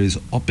that there is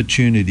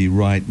opportunity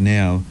right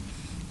now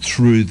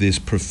through this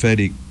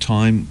prophetic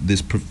time,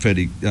 this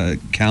prophetic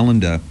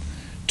calendar,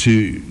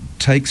 to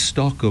take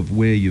stock of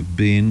where you've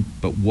been,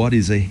 but what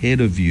is ahead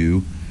of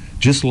you,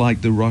 just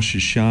like the Rosh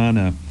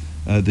Hashanah,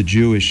 the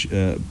Jewish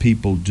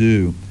people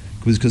do.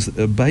 Because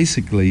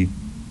basically,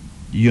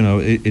 you know,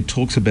 it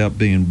talks about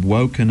being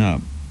woken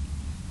up,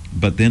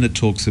 but then it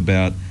talks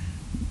about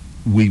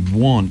we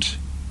want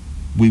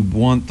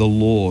the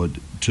Lord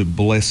to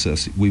bless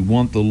us. We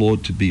want the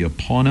Lord to be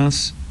upon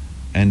us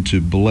and to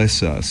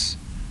bless us.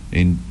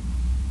 And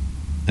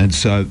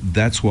so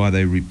that's why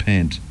they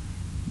repent.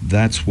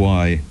 That's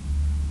why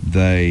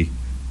they,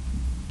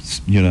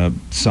 you know,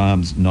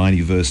 Psalms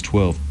 90 verse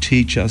 12,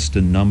 teach us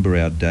to number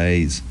our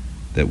days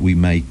that we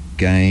may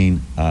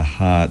gain a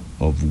heart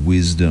of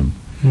wisdom.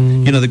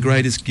 You know, the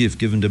greatest gift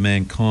given to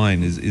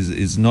mankind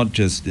is not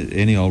just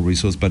any old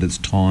resource, but it's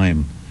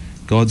time.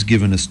 God's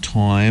given us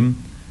time,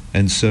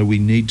 and so we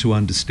need to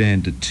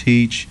understand to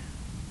teach.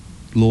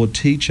 Lord,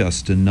 teach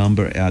us to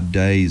number our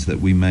days that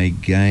we may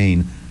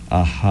gain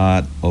a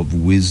heart of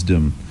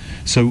wisdom.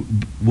 So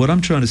what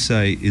I'm trying to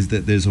say is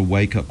that there's a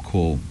wake-up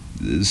call.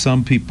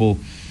 Some people,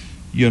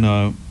 you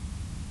know,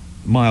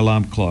 my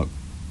alarm clock,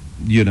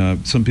 you know,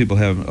 some people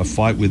have a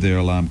fight with their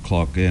alarm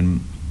clock,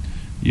 and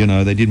you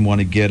know, they didn't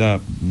want to get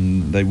up,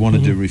 and they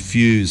wanted to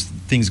refuse.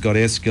 Things got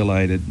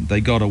escalated.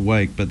 They got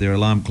awake, but their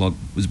alarm clock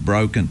was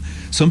broken.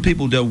 Some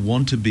people don't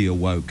want to be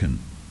awoken.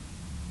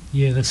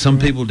 Yeah, that's Some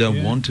right. people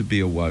don't want to be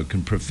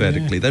awoken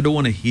prophetically. They don't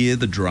want to hear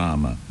the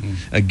drama.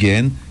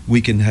 Again,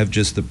 we can have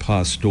just the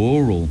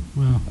pastoral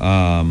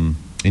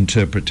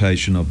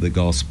interpretation of the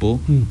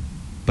gospel,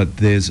 but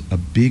there's a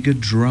bigger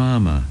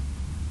drama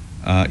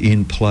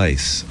in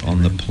place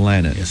on the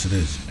planet. Yes, it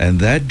is. And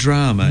that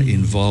drama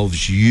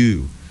involves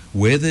you.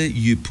 Whether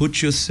you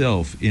put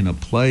yourself in a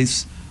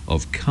place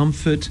of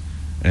comfort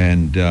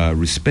and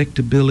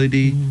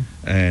respectability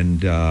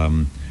and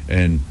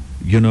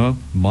you know,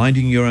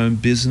 minding your own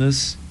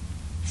business,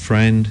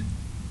 friend,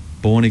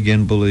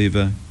 born-again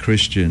believer,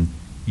 Christian,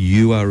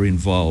 you are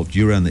involved.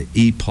 You're on the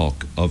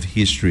epoch of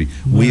history.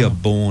 Wow. We are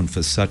born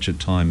for such a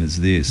time as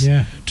this,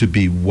 to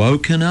be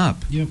woken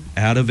up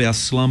out of our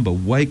slumber.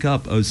 Wake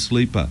up, O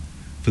sleeper,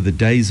 for the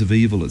days of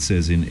evil, it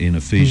says in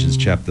Ephesians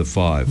chapter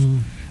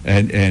 5.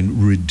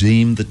 And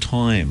redeem the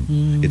time.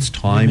 It's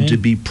time to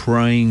be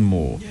praying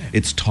more.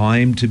 It's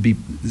time to be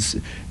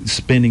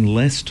spending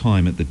less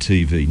time at the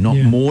TV, not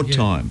more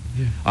time.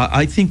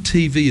 I think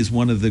TV is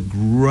one of the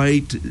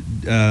great,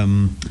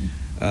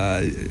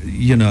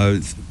 you know,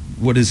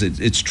 what is it?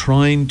 It's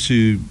trying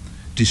to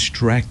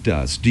distract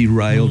us,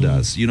 derailed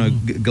us. You know,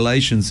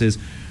 Galatians says,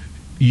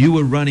 you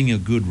were running a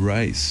good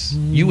race.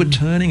 You were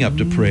turning up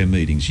to prayer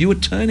meetings. You were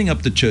turning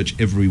up to church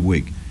every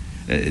week.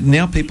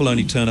 Now people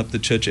only turn up to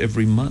church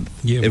every month,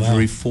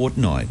 every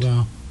fortnight,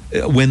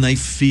 when they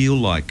feel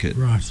like it.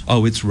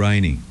 Oh, it's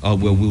raining. Oh,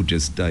 well, we'll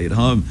just stay at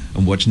home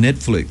and watch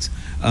Netflix.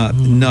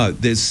 No,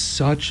 there's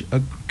such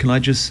a, can I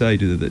just say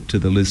to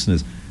the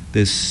listeners,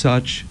 there's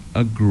such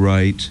a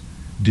great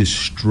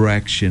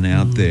distraction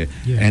out there,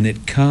 and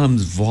it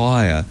comes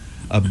via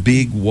a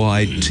big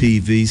wide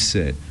TV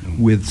set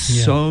with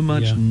so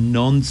much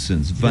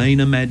nonsense, vain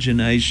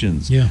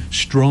imaginations,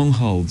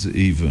 strongholds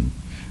even.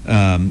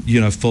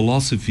 You know,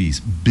 philosophies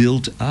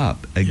built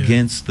up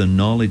against the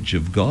knowledge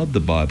of God,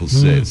 the Bible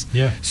says.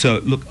 So,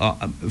 look,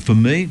 for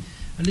me,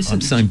 listen,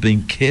 I'm saying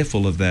being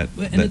careful of that,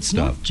 and it's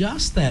stuff. not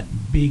just that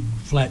big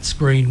flat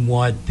screen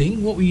wide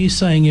thing. What were you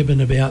saying, Eben,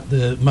 about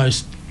the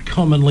most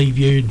commonly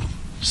viewed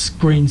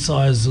screen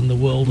size in the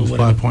world? Or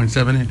whatever?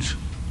 5.7 inch.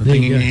 The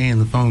thing in your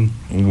hand, the phone.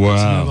 Wow.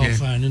 It's a mobile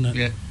phone, isn't it?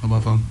 Yeah,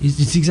 mobile phone.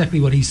 It's exactly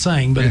what he's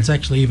saying, but it's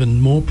actually even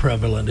more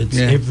prevalent. It's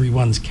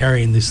everyone's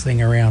carrying this thing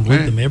around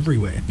with them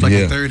everywhere. It's like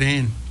a third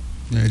hand.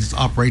 It just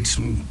operates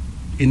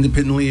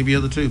independently of the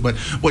other two. But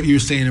what you're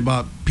saying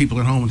about people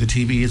at home with the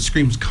TV, it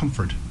screams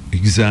comfort.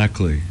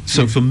 Exactly.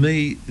 So for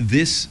me,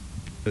 this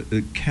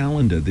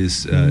calendar,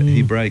 this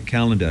Hebraic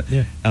calendar,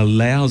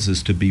 allows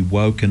us to be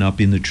woken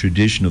up in the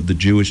tradition of the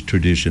Jewish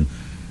tradition,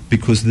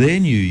 because their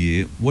New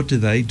Year, what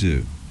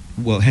do?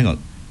 Well, hang on.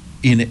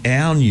 In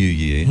our New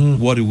Year,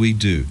 what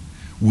do?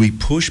 We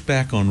push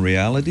back on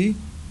reality.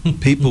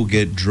 People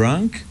get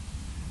drunk.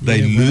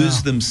 They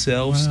lose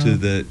themselves to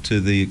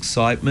the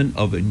excitement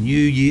of a new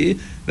year.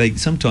 They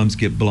sometimes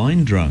get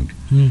blind drunk.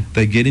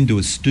 They get into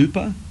a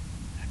stupor,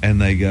 and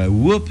they go,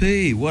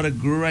 "Whoopee! What a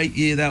great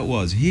year that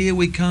was! Here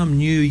we come,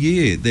 New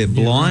Year." They're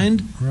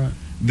blind. Right.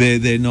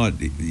 They're not,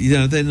 you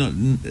know,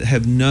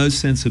 have no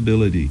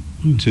sensibility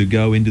to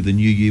go into the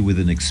new year with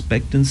an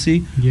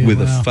expectancy,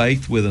 with a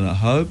faith, with a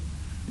hope.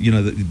 You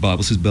know, the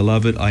Bible says,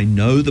 "Beloved, I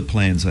know the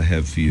plans I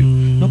have for you."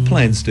 Not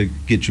plans to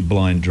get you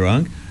blind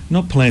drunk,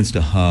 not plans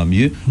to harm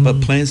you,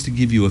 but plans to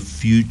give you a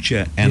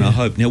future and a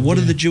hope. Now, what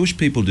do the Jewish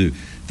people do?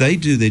 They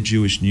do their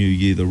Jewish New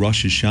Year, the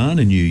Rosh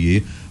Hashanah New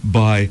Year,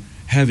 by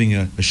having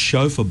a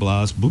shofar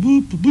blast, boo,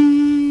 boo, boo,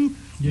 boo,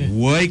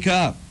 wake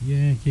up.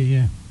 Yeah.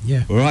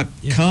 All right,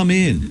 come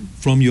in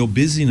from your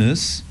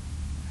busyness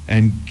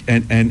and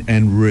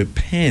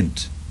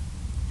repent.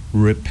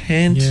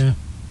 Repent,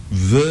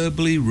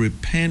 verbally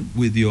repent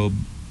with your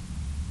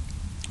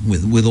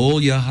with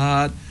all your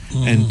heart,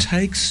 and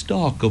take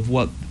stock of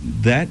what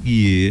that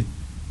year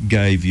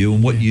gave you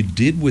and what you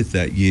did with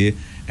that year.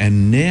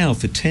 And now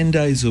for 10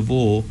 days of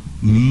awe,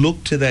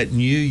 look to that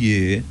new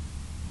year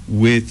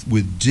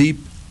with deep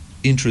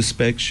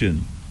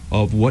introspection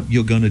of what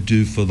you're going to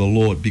do for the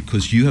Lord,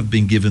 because you have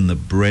been given the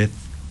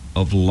breath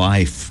of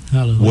life.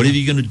 Hallelujah. What are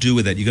you going to do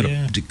with that? You're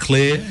going to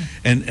declare,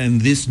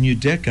 and this new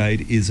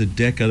decade is a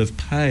decade of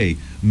pay,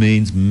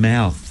 means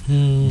mouth.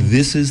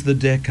 This is the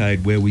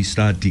decade where we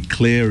start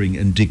declaring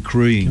and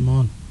decreeing.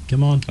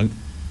 Come on.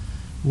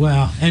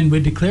 Wow. And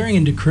we're declaring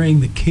and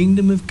decreeing the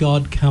kingdom of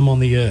God come on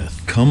the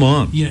earth. Come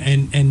on.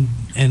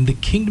 And the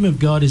kingdom of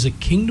God is a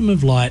kingdom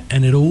of light,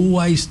 and it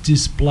always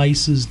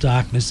displaces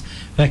darkness.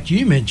 In fact,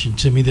 you mentioned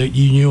to me that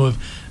you knew of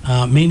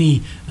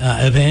many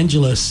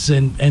evangelists,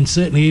 and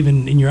certainly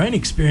even in your own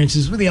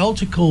experiences with the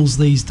altar calls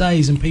these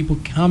days, and people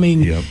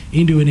coming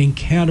into an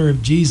encounter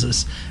of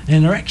Jesus,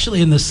 and are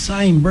actually in the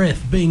same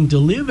breath being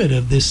delivered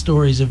of their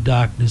stories of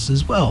darkness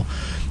as well.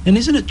 And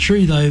isn't it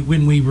true, though,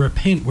 when we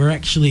repent, we're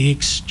actually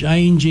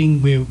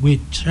exchanging, we're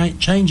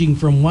changing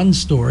from one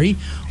story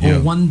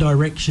or one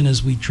direction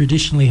as we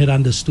traditionally had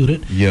understood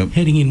it,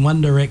 heading in one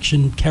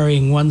direction,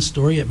 carrying one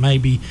story. It may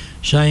be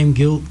shame,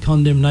 guilt,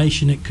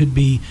 condemnation. It could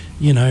be,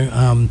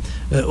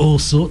 all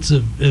sorts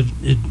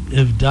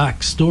of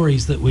dark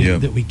stories that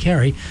we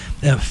carry,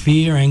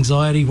 fear,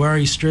 anxiety,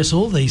 worry, stress,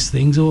 all these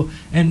things.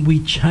 And we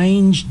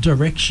change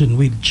direction.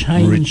 We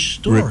change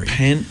story.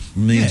 Repent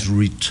means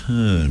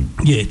return.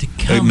 To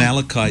come.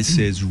 Malachi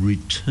says,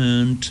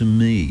 "Return to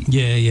me."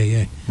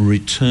 Yeah.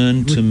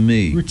 Return to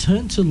me.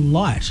 Return to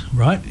light,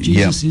 right?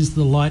 Jesus is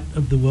the light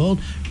of the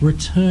world.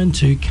 Return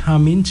to,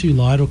 come into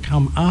light, or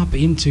come up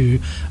into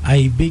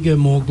a bigger,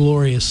 more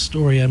glorious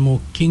story, a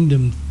more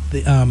kingdom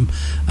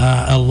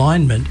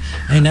alignment.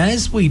 And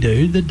as we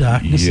do, the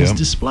darkness is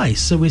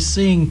displaced. So we're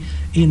seeing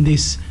in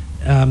this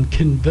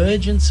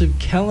convergence of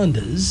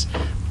calendars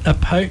a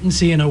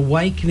potency and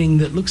awakening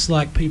that looks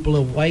like people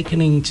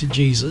awakening to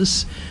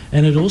Jesus,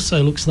 and it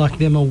also looks like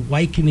them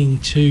awakening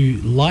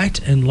to light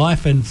and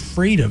life and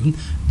freedom,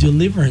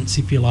 deliverance,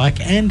 if you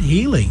like, and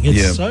healing.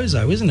 It's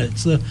sozo, isn't it?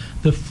 It's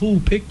the full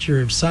picture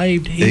of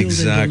saved, healed,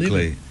 and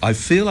delivered. I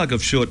feel like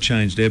I've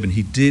shortchanged Evan.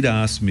 He did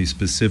ask me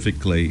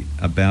specifically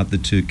about the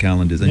two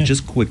calendars, and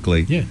just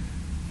quickly,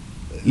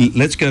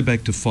 let's go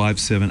back to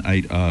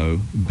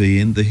 5780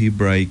 being the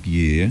Hebraic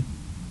year,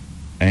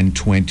 and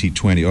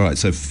 2020. All right,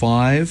 so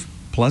 5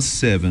 plus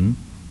 7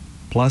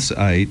 plus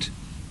 8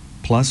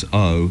 plus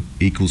O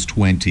equals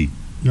 20.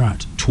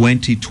 Right.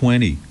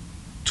 2020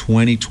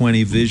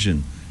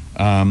 vision.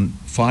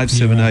 5,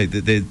 7, 8,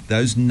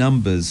 those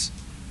numbers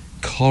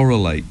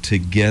correlate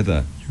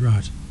together.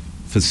 Right.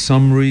 For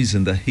some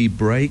reason, the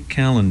Hebraic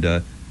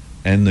calendar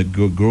and the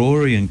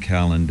Gregorian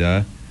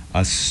calendar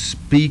are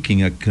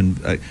speaking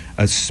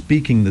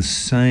the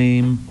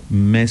same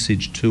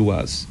message to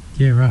us.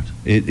 Yeah, right.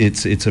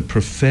 It's a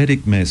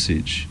prophetic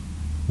message.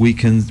 We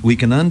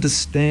can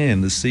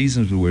understand the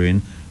seasons we're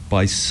in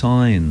by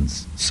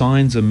signs.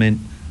 Signs are meant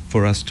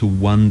for us to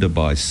wonder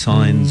by.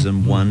 Signs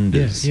and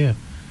wonders. Yeah.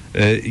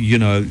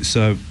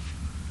 So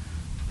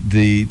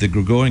the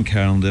Gregorian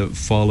calendar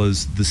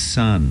follows the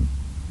sun.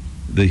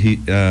 The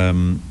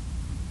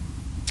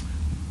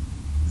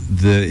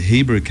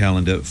Hebrew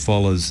calendar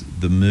follows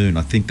the moon.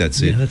 I think that's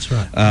it. Yeah, that's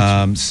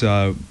right.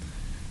 So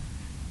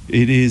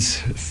it is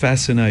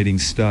fascinating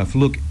stuff.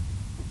 Look,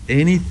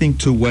 anything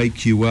to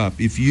wake you up.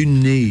 If you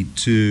need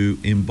to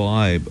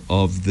imbibe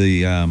of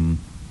the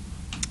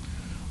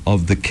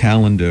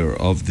calendar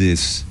of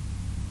this,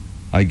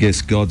 I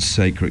guess, God's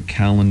sacred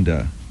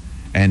calendar,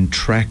 and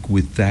track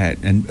with that,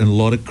 and a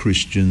lot of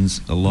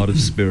Christians, a lot of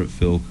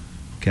spirit-filled,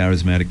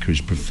 charismatic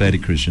Christians,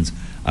 prophetic Christians,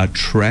 are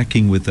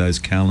tracking with those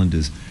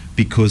calendars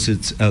because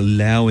it's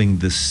allowing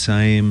the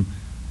same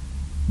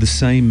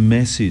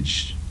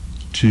message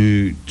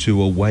to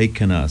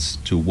awaken us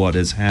to what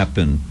has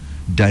happened.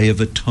 Day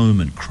of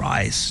Atonement,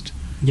 Christ.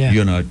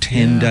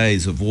 10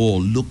 days of awe,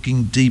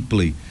 looking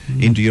deeply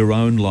into your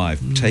own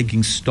life,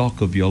 taking stock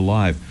of your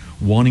life,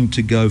 wanting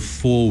to go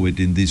forward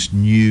in this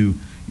new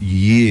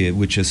year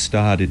which has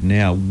started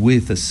now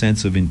with a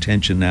sense of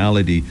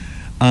intentionality,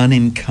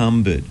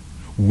 unencumbered,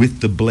 with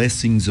the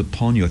blessings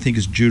upon you. I think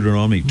it's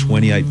Deuteronomy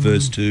 28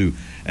 verse 2,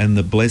 and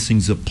the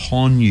blessings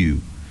upon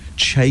you,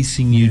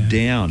 chasing you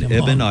down.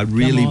 Evan, I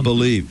really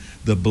believe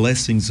the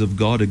blessings of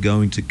God are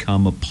going to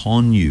come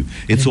upon you.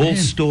 It's all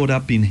stored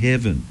up in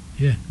heaven.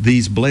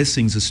 These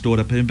blessings are stored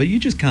up in heaven, but you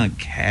just can't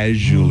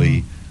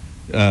casually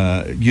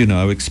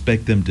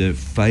expect them to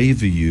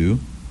favor you.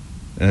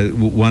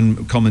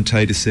 One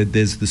commentator said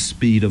there's the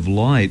speed of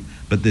light,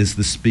 but there's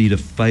the speed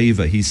of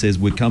favor. He says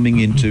we're coming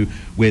into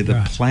where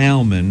the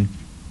plowman,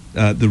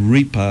 the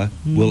reaper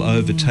will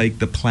overtake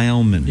the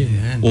plowman.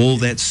 Yeah. All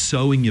that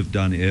sowing you've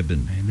done,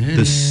 Eben,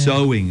 the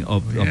sowing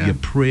of your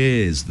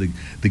prayers,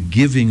 the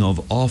giving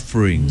of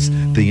offerings,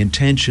 the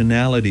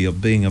intentionality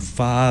of being a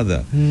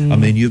father. I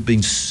mean, you've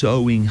been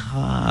sowing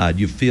hard.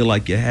 You feel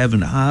like you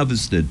haven't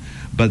harvested.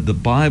 But the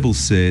Bible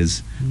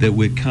says that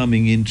we're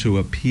coming into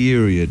a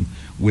period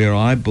where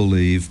I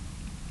believe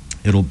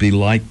it'll be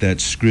like that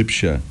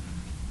scripture.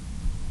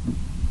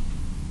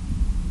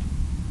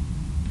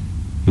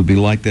 It'll be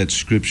like that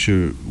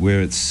scripture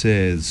where it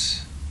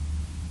says,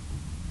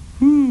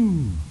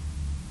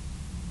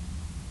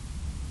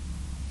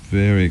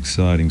 very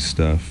exciting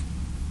stuff.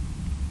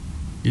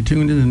 You're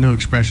tuned into New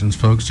Expressions,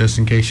 folks, just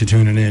in case you're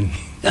tuning in.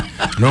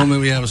 Normally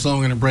we have a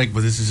song and a break,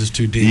 but this is just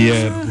too deep.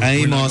 Yeah,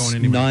 Amos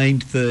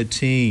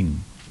 9:13,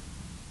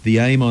 the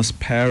Amos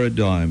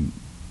paradigm.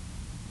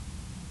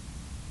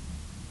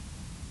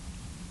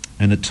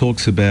 And it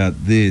talks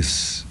about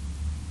this.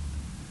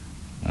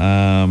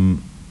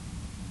 Amos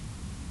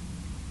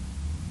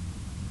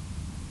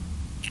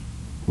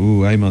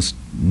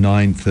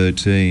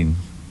 9:13.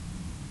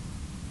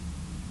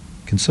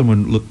 Can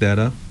someone look that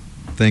up?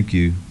 Thank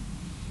you,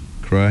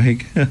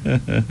 Craig.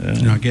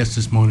 Our guest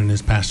this morning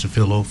is Pastor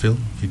Phil Ophil,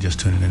 if you're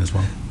just tuning in as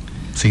well.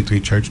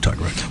 C3 Church,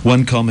 Tuggerah.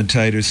 One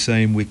commentator is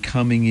saying we're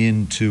coming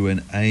into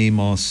an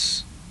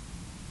Amos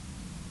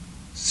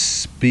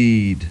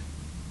speed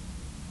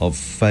of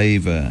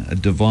favor, a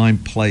divine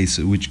place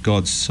at which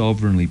God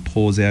sovereignly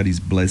pours out his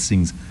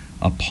blessings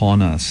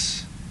upon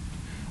us.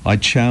 I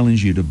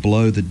challenge you to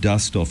blow the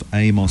dust off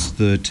Amos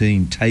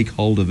 13, take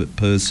hold of it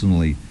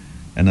personally,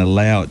 and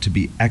allow it to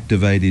be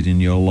activated in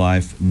your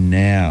life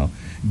now.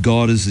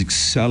 God is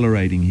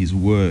accelerating his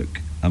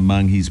work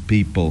among his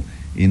people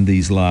in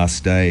these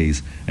last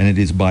days, and it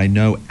is by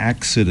no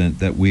accident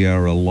that we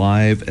are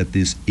alive at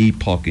this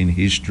epoch in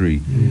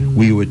history.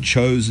 We were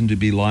chosen to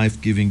be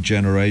life-giving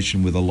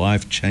generation with a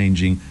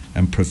life-changing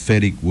and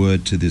prophetic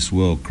word to this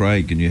world.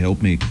 Craig, can you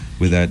help me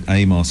with that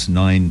Amos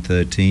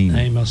 9:13?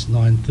 Amos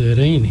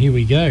 9:13, here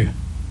we go.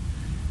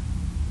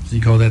 So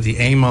you call that the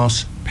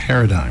Amos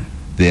paradigm?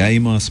 The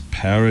Amos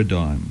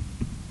paradigm.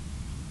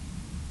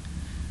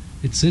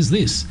 It says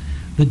this: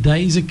 the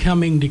days are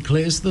coming,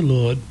 declares the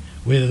Lord,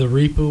 where the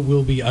reaper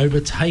will be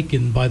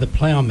overtaken by the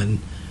plowman,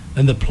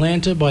 and the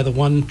planter by the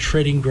one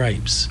treading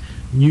grapes.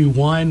 New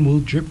wine will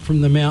drip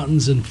from the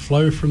mountains and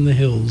flow from the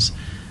hills,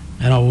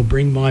 and I will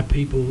bring my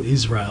people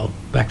Israel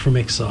back from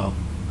exile.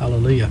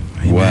 Hallelujah.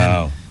 Amen.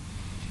 Wow.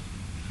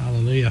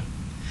 Hallelujah.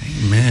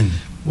 Amen.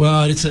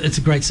 Well, it's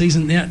a great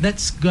season. Now,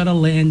 that's got to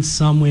land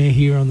somewhere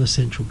here on the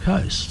Central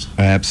Coast.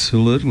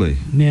 Absolutely.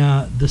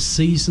 Now, the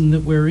season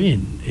that we're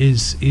in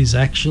is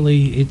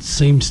actually, it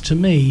seems to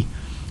me,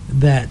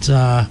 that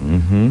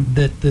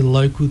that the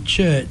local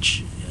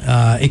church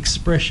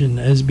expression,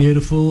 as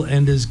beautiful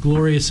and as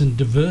glorious and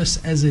diverse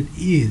as it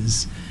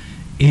is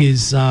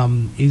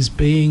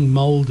being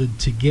moulded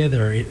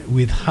together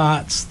with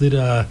hearts that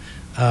are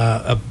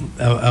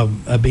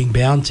being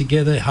bound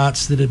together,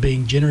 hearts that are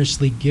being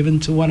generously given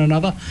to one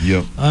another.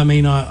 Yep. I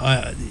mean,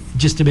 I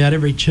just about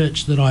every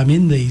church that I'm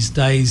in these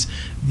days,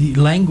 the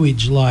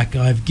language like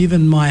 "I've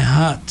given my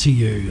heart to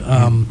you,"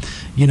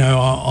 you know,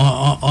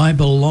 I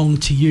belong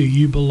to you,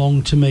 you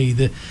belong to me.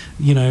 The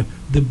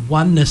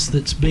oneness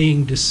that's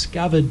being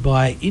discovered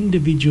by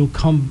individual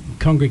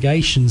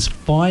congregations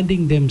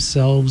finding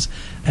themselves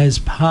as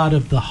part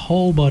of the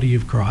whole body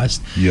of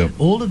Christ. Yep.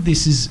 All of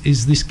this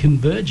is this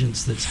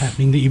convergence that's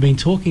happening that you've been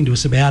talking to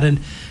us about, and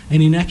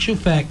in actual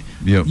fact,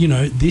 yep, you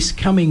know, this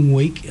coming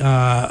week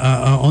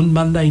on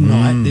Monday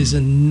night, there's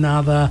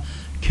another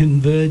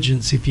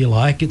convergence, if you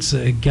like. It's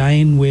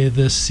again where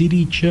the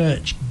city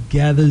church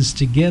gathers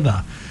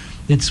together.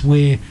 It's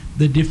where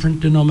the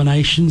different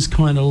denominations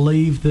kind of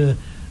leave their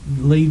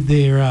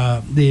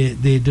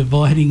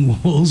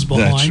dividing walls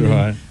behind. That's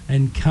right.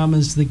 and come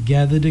as the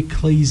gathered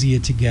ecclesia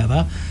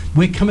together.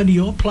 We're coming to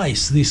your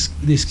place this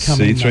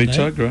coming C3 Monday.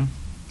 Tuggerah,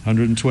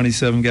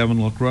 127 Gavin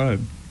Lock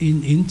Road.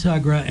 In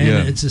Tuggerah,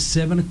 and it's a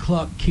 7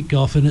 o'clock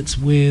kickoff, and it's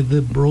where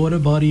the broader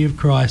body of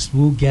Christ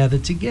will gather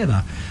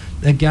together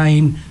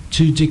again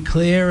to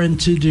declare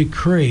and to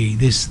decree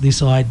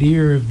this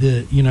idea of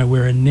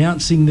we're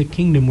announcing the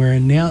kingdom, we're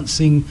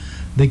announcing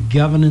the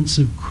governance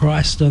of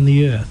Christ on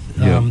the earth.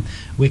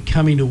 We're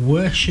coming to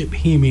worship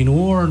him in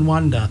awe and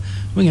wonder.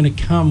 We're going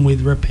to come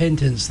with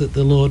repentance that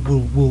the Lord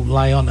will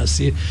lay on us.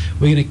 We're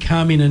going to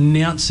come in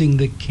announcing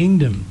the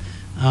kingdom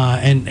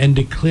and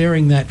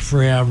declaring that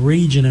for our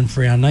region and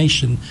for our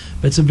nation.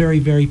 But it's a very,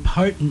 very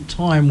potent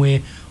time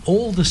where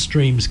all the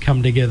streams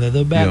come together,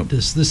 the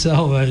Baptists, the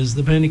Salvos,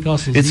 the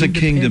Pentecostals. It's a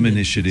kingdom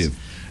initiative.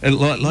 And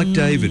like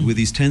David, with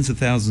his tens of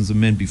thousands of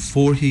men,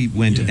 before he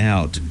went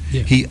out,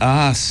 he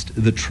asked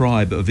the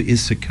tribe of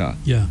Issachar.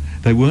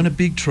 They weren't a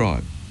big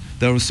tribe.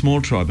 They're a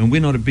small tribe, and we're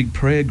not a big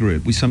prayer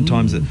group. We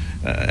sometimes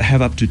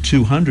have up to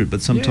 200,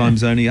 but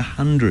sometimes only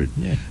 100.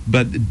 Yeah.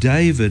 But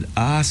David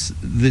asked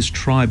this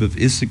tribe of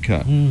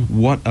Issachar,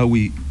 what are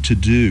we to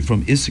do?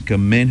 From Issachar,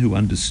 men who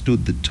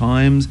understood the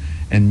times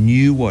and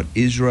knew what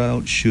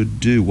Israel should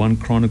do. 1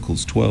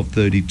 Chronicles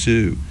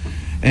 12:32.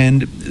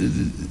 And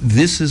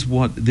this is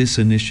what this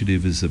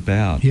initiative is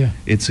about. Yeah.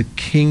 It's a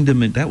kingdom,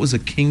 that was a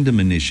kingdom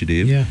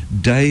initiative. Yeah.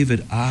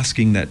 David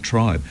asking that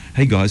tribe,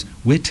 hey guys,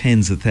 we're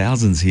tens of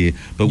thousands here,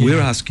 but we're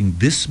asking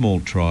this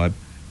small tribe,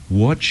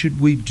 what should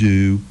we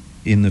do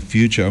in the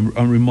future?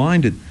 I'm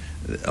reminded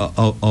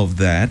of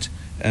that.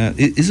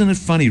 Isn't it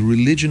funny?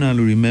 Religion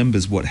only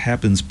remembers what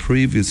happens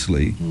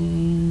previously,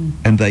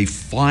 and they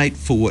fight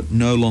for what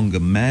no longer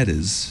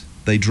matters.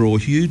 They draw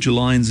huge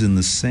lines in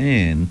the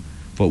sand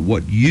for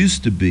what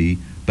used to be,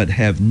 but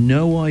have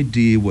no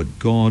idea what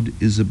God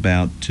is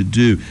about to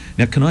do.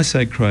 Now, can I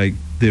say, Craig,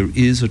 there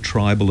is a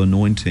tribal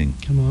anointing.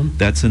 Come on.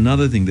 That's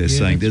another thing they're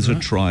saying. There's a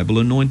tribal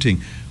anointing.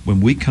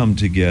 When we come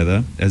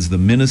together as the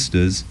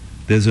ministers,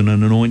 there's an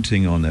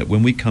anointing on that.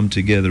 When we come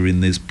together in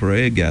this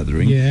prayer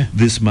gathering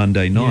this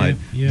Monday night,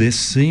 there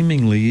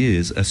seemingly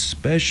is a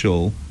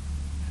special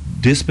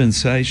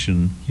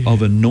dispensation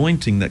of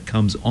anointing that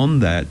comes on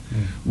that,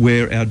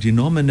 where our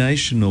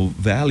denominational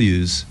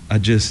values are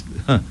just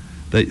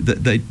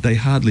they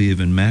hardly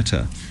even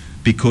matter,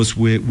 because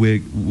we're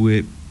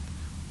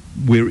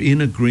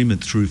in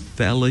agreement through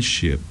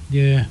fellowship,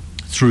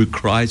 through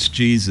Christ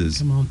Jesus.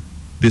 Come on.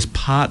 This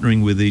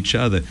partnering with each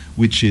other,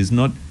 which is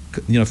not,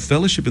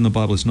 fellowship in the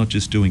Bible is not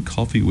just doing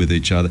coffee with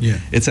each other.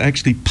 It's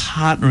actually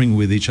partnering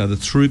with each other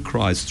through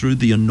Christ, through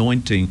the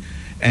anointing,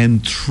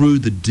 and through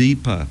the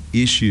deeper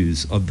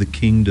issues of the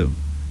kingdom.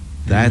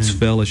 That's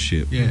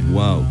fellowship.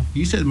 Wow.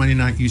 You said Monday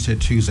night, you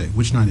said Tuesday.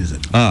 Which night is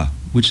it?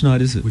 Which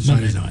night is it?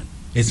 Monday night.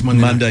 It's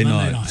Monday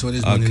night. night. So it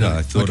is Monday night.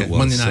 I thought it was.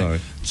 Monday night. Sorry.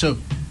 So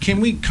can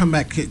we come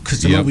back,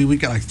 because we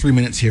got like 3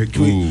 minutes here.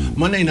 Can we,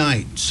 Monday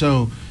night.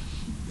 So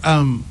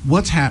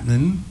what's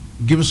happening?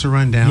 Give us a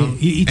rundown.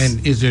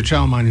 And is there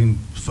child minding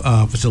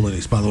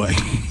facilities, by the way?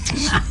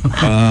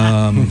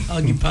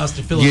 I'll give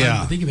Pastor Phil a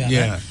moment to think about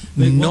that.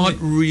 Not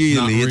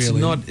really.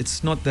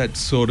 It's not that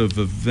sort of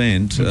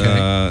event.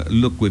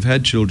 Look, we've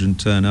had children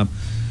turn up,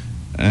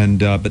 and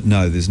but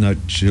no, there's no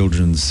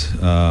children's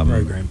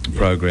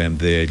program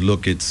there.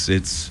 Look,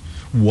 it's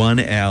 1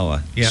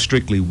 hour,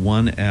 strictly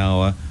 1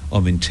 hour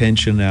of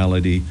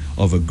intentionality,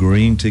 of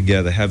agreeing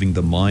together, having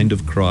the mind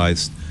of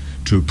Christ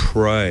to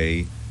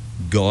pray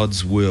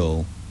God's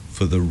will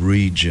for the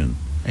region.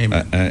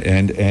 Amen.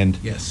 And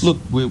look,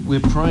 we're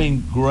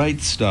praying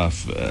great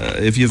stuff.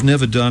 If you've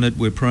never done it,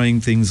 we're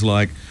praying things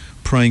like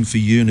praying for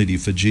unity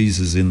for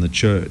Jesus in the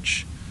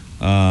church.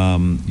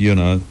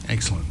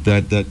 Excellent.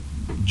 That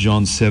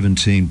John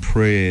 17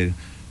 prayer.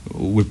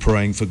 We're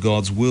praying for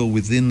God's will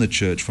within the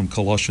church from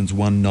Colossians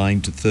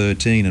 1:9 to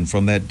 13. And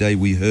from that day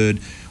we heard,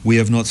 we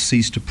have not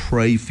ceased to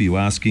pray for you,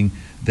 asking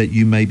that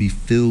you may be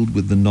filled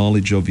with the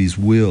knowledge of His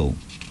will,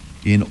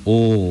 in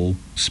all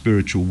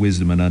spiritual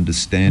wisdom and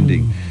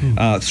understanding.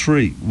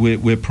 3,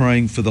 we're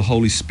praying for the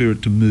Holy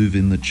Spirit to move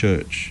in the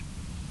church.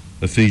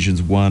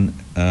 Ephesians 1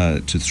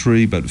 to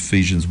 3, but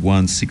Ephesians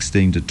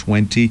 1:16 to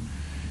 20.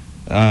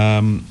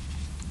 And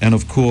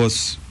of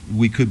course,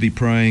 we could be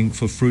praying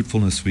for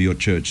fruitfulness for your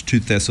church. 2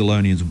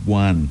 Thessalonians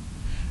 1.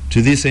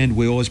 To this end,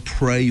 we always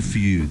pray for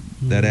you,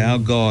 that our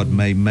God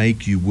may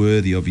make you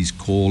worthy of His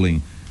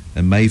calling,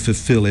 and may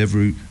fulfill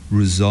every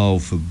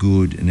resolve for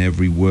good and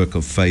every work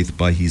of faith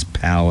by His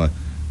power,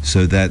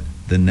 so that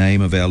the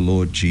name of our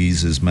Lord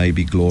Jesus may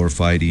be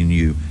glorified in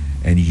you,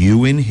 and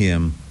you in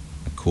Him,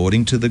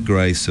 according to the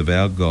grace of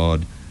our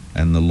God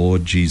and the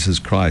Lord Jesus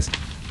Christ.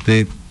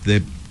 They're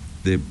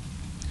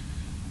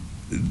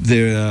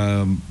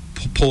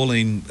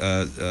Pauline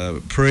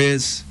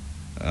prayers,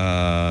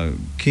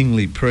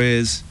 kingly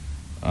prayers,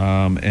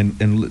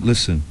 and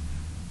listen.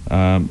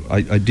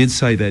 I did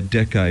say that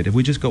decade. Have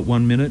we just got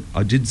 1 minute?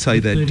 I did say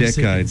that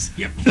decade.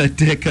 That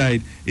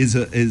decade is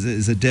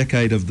a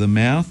decade of the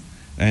mouth,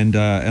 and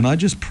I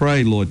just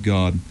pray, Lord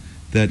God,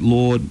 that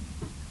Lord,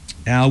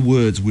 our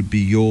words would be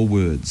your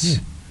words.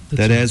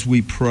 That right. As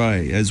we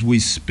pray, as we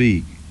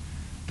speak,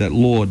 that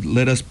Lord,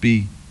 let us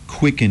be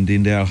quickened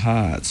in our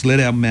hearts. Let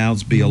our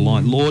mouths be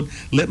aligned. Lord,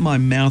 let my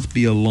mouth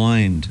be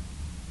aligned.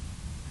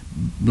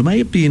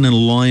 May it be in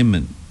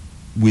alignment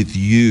with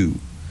you.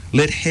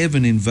 Let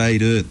heaven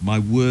invade earth. My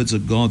words are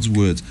God's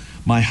words.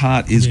 My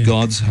heart is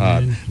God's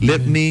heart.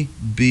 Let me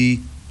be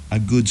a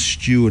good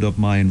steward of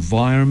my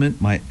environment,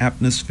 my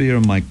atmosphere,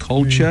 and my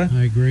culture.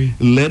 I agree.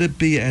 Let it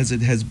be as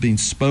it has been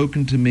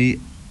spoken to me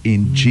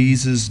in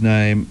Jesus'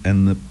 name,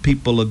 and the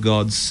people of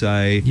God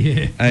say,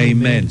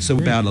 Amen. So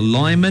about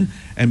alignment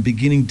and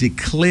beginning to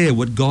declare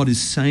what God is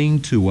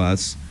saying to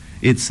us.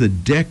 It's the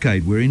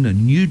decade. We're in a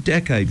new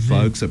decade,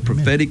 folks, a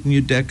prophetic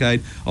new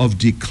decade of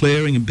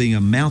declaring and being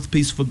a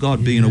mouthpiece for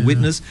God, being a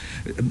witness.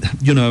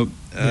 You know,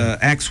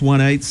 Acts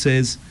 1:8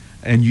 says,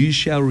 and you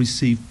shall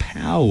receive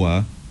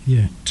power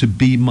to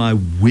be my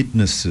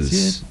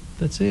witnesses.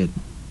 That's it.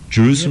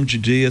 Jerusalem,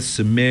 Judea,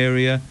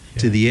 Samaria,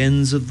 to the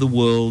ends of the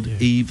world,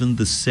 even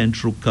the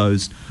central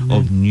coast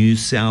of New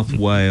South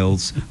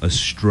Wales,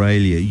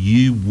 Australia.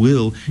 You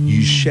will,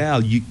 you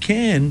shall, you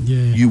can,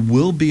 you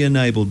will be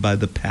enabled by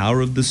the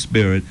power of the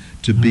Spirit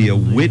to be a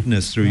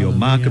witness through your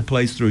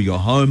marketplace, through your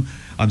home.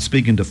 I'm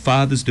speaking to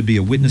fathers to be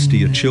a witness to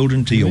your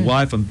children, to your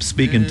wife. I'm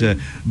speaking to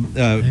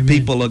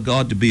people of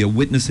God to be a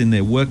witness in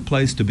their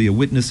workplace, to be a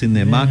witness in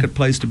their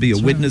marketplace, to be a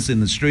witness in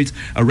the streets,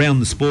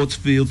 around the sports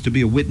fields, to be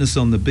a witness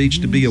on the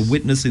beach, to be a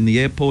witness in the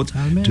airports,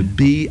 to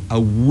be a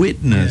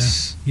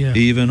witness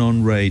even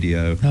on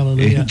radio.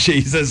 Hallelujah. In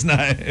Jesus'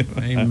 name.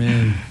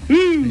 Amen.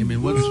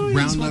 Amen.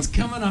 What's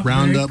coming up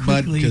round very up,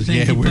 bud, quickly.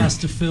 Thank you,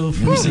 Pastor Phil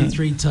from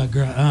C3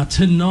 Tuggerah.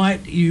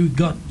 Tonight, you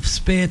got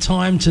spare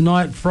time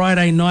tonight,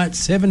 Friday night,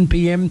 7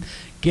 p.m.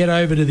 Get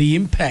over to the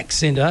Impact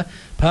Centre.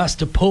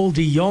 Pastor Paul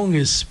de Jong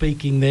is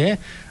speaking there.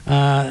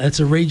 It's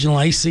a regional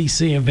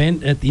ACC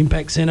event at the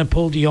Impact Centre.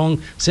 Paul de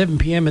Jong, 7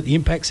 p.m. at the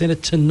Impact Centre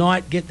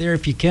tonight. Get there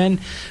if you can.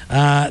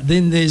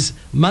 Then there's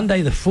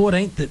Monday the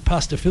 14th that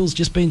Pastor Phil's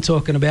just been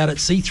talking about at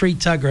C3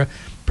 Tuggerah.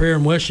 Prayer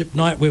and worship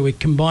night, where we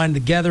combine the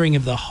gathering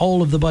of the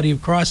whole of the body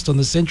of Christ on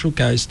the Central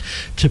Coast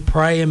to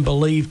pray and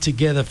believe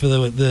together for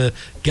the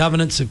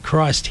governance of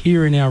Christ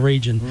here in our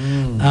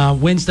region.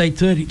 Wednesday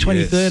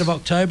 23rd of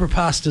October,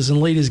 pastors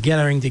and leaders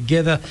gathering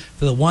together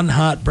for the One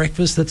Heart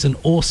Breakfast. That's an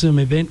awesome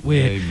event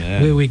where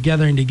we're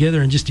gathering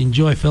together and just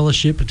enjoy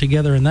fellowship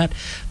together and that.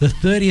 The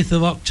 30th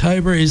of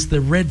October is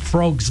the Red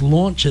Frogs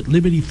launch at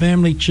Liberty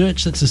Family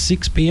Church. That's a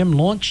 6 p.m.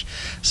 launch.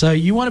 So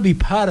you want to be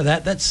part of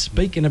that. That's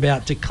speaking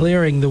about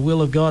declaring the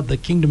will of God, the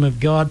kingdom of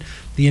God,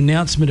 the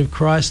announcement of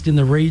Christ in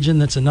the region.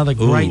 That's another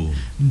great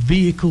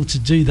vehicle to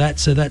do that.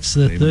 So that's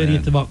the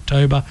 30th of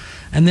October.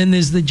 And then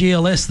there's the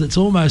GLS that's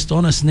almost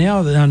on us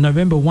now,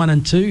 November 1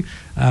 and 2.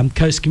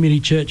 Coast Community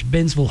Church,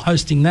 Bensville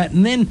hosting that.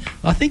 And then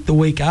I think the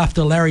week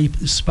after, Larry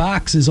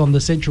Sparks is on the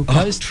Central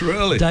Coast.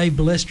 Truly. Dave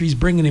Ballestri's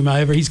bringing him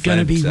over. He's going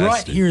to be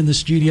right here in the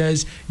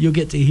studios. You'll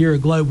get to hear a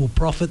global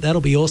prophet.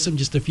 That'll be awesome,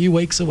 just a few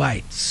weeks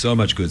away. So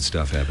much good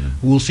stuff happening.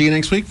 We'll see you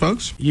next week,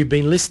 folks. You've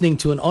been listening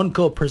to an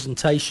Encore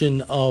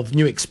presentation of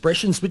New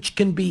Expressions, which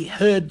can be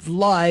heard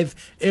live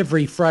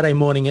every Friday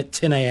morning at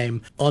 10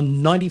 a.m.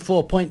 on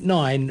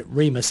 94.9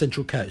 Rima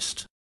Central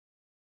Coast.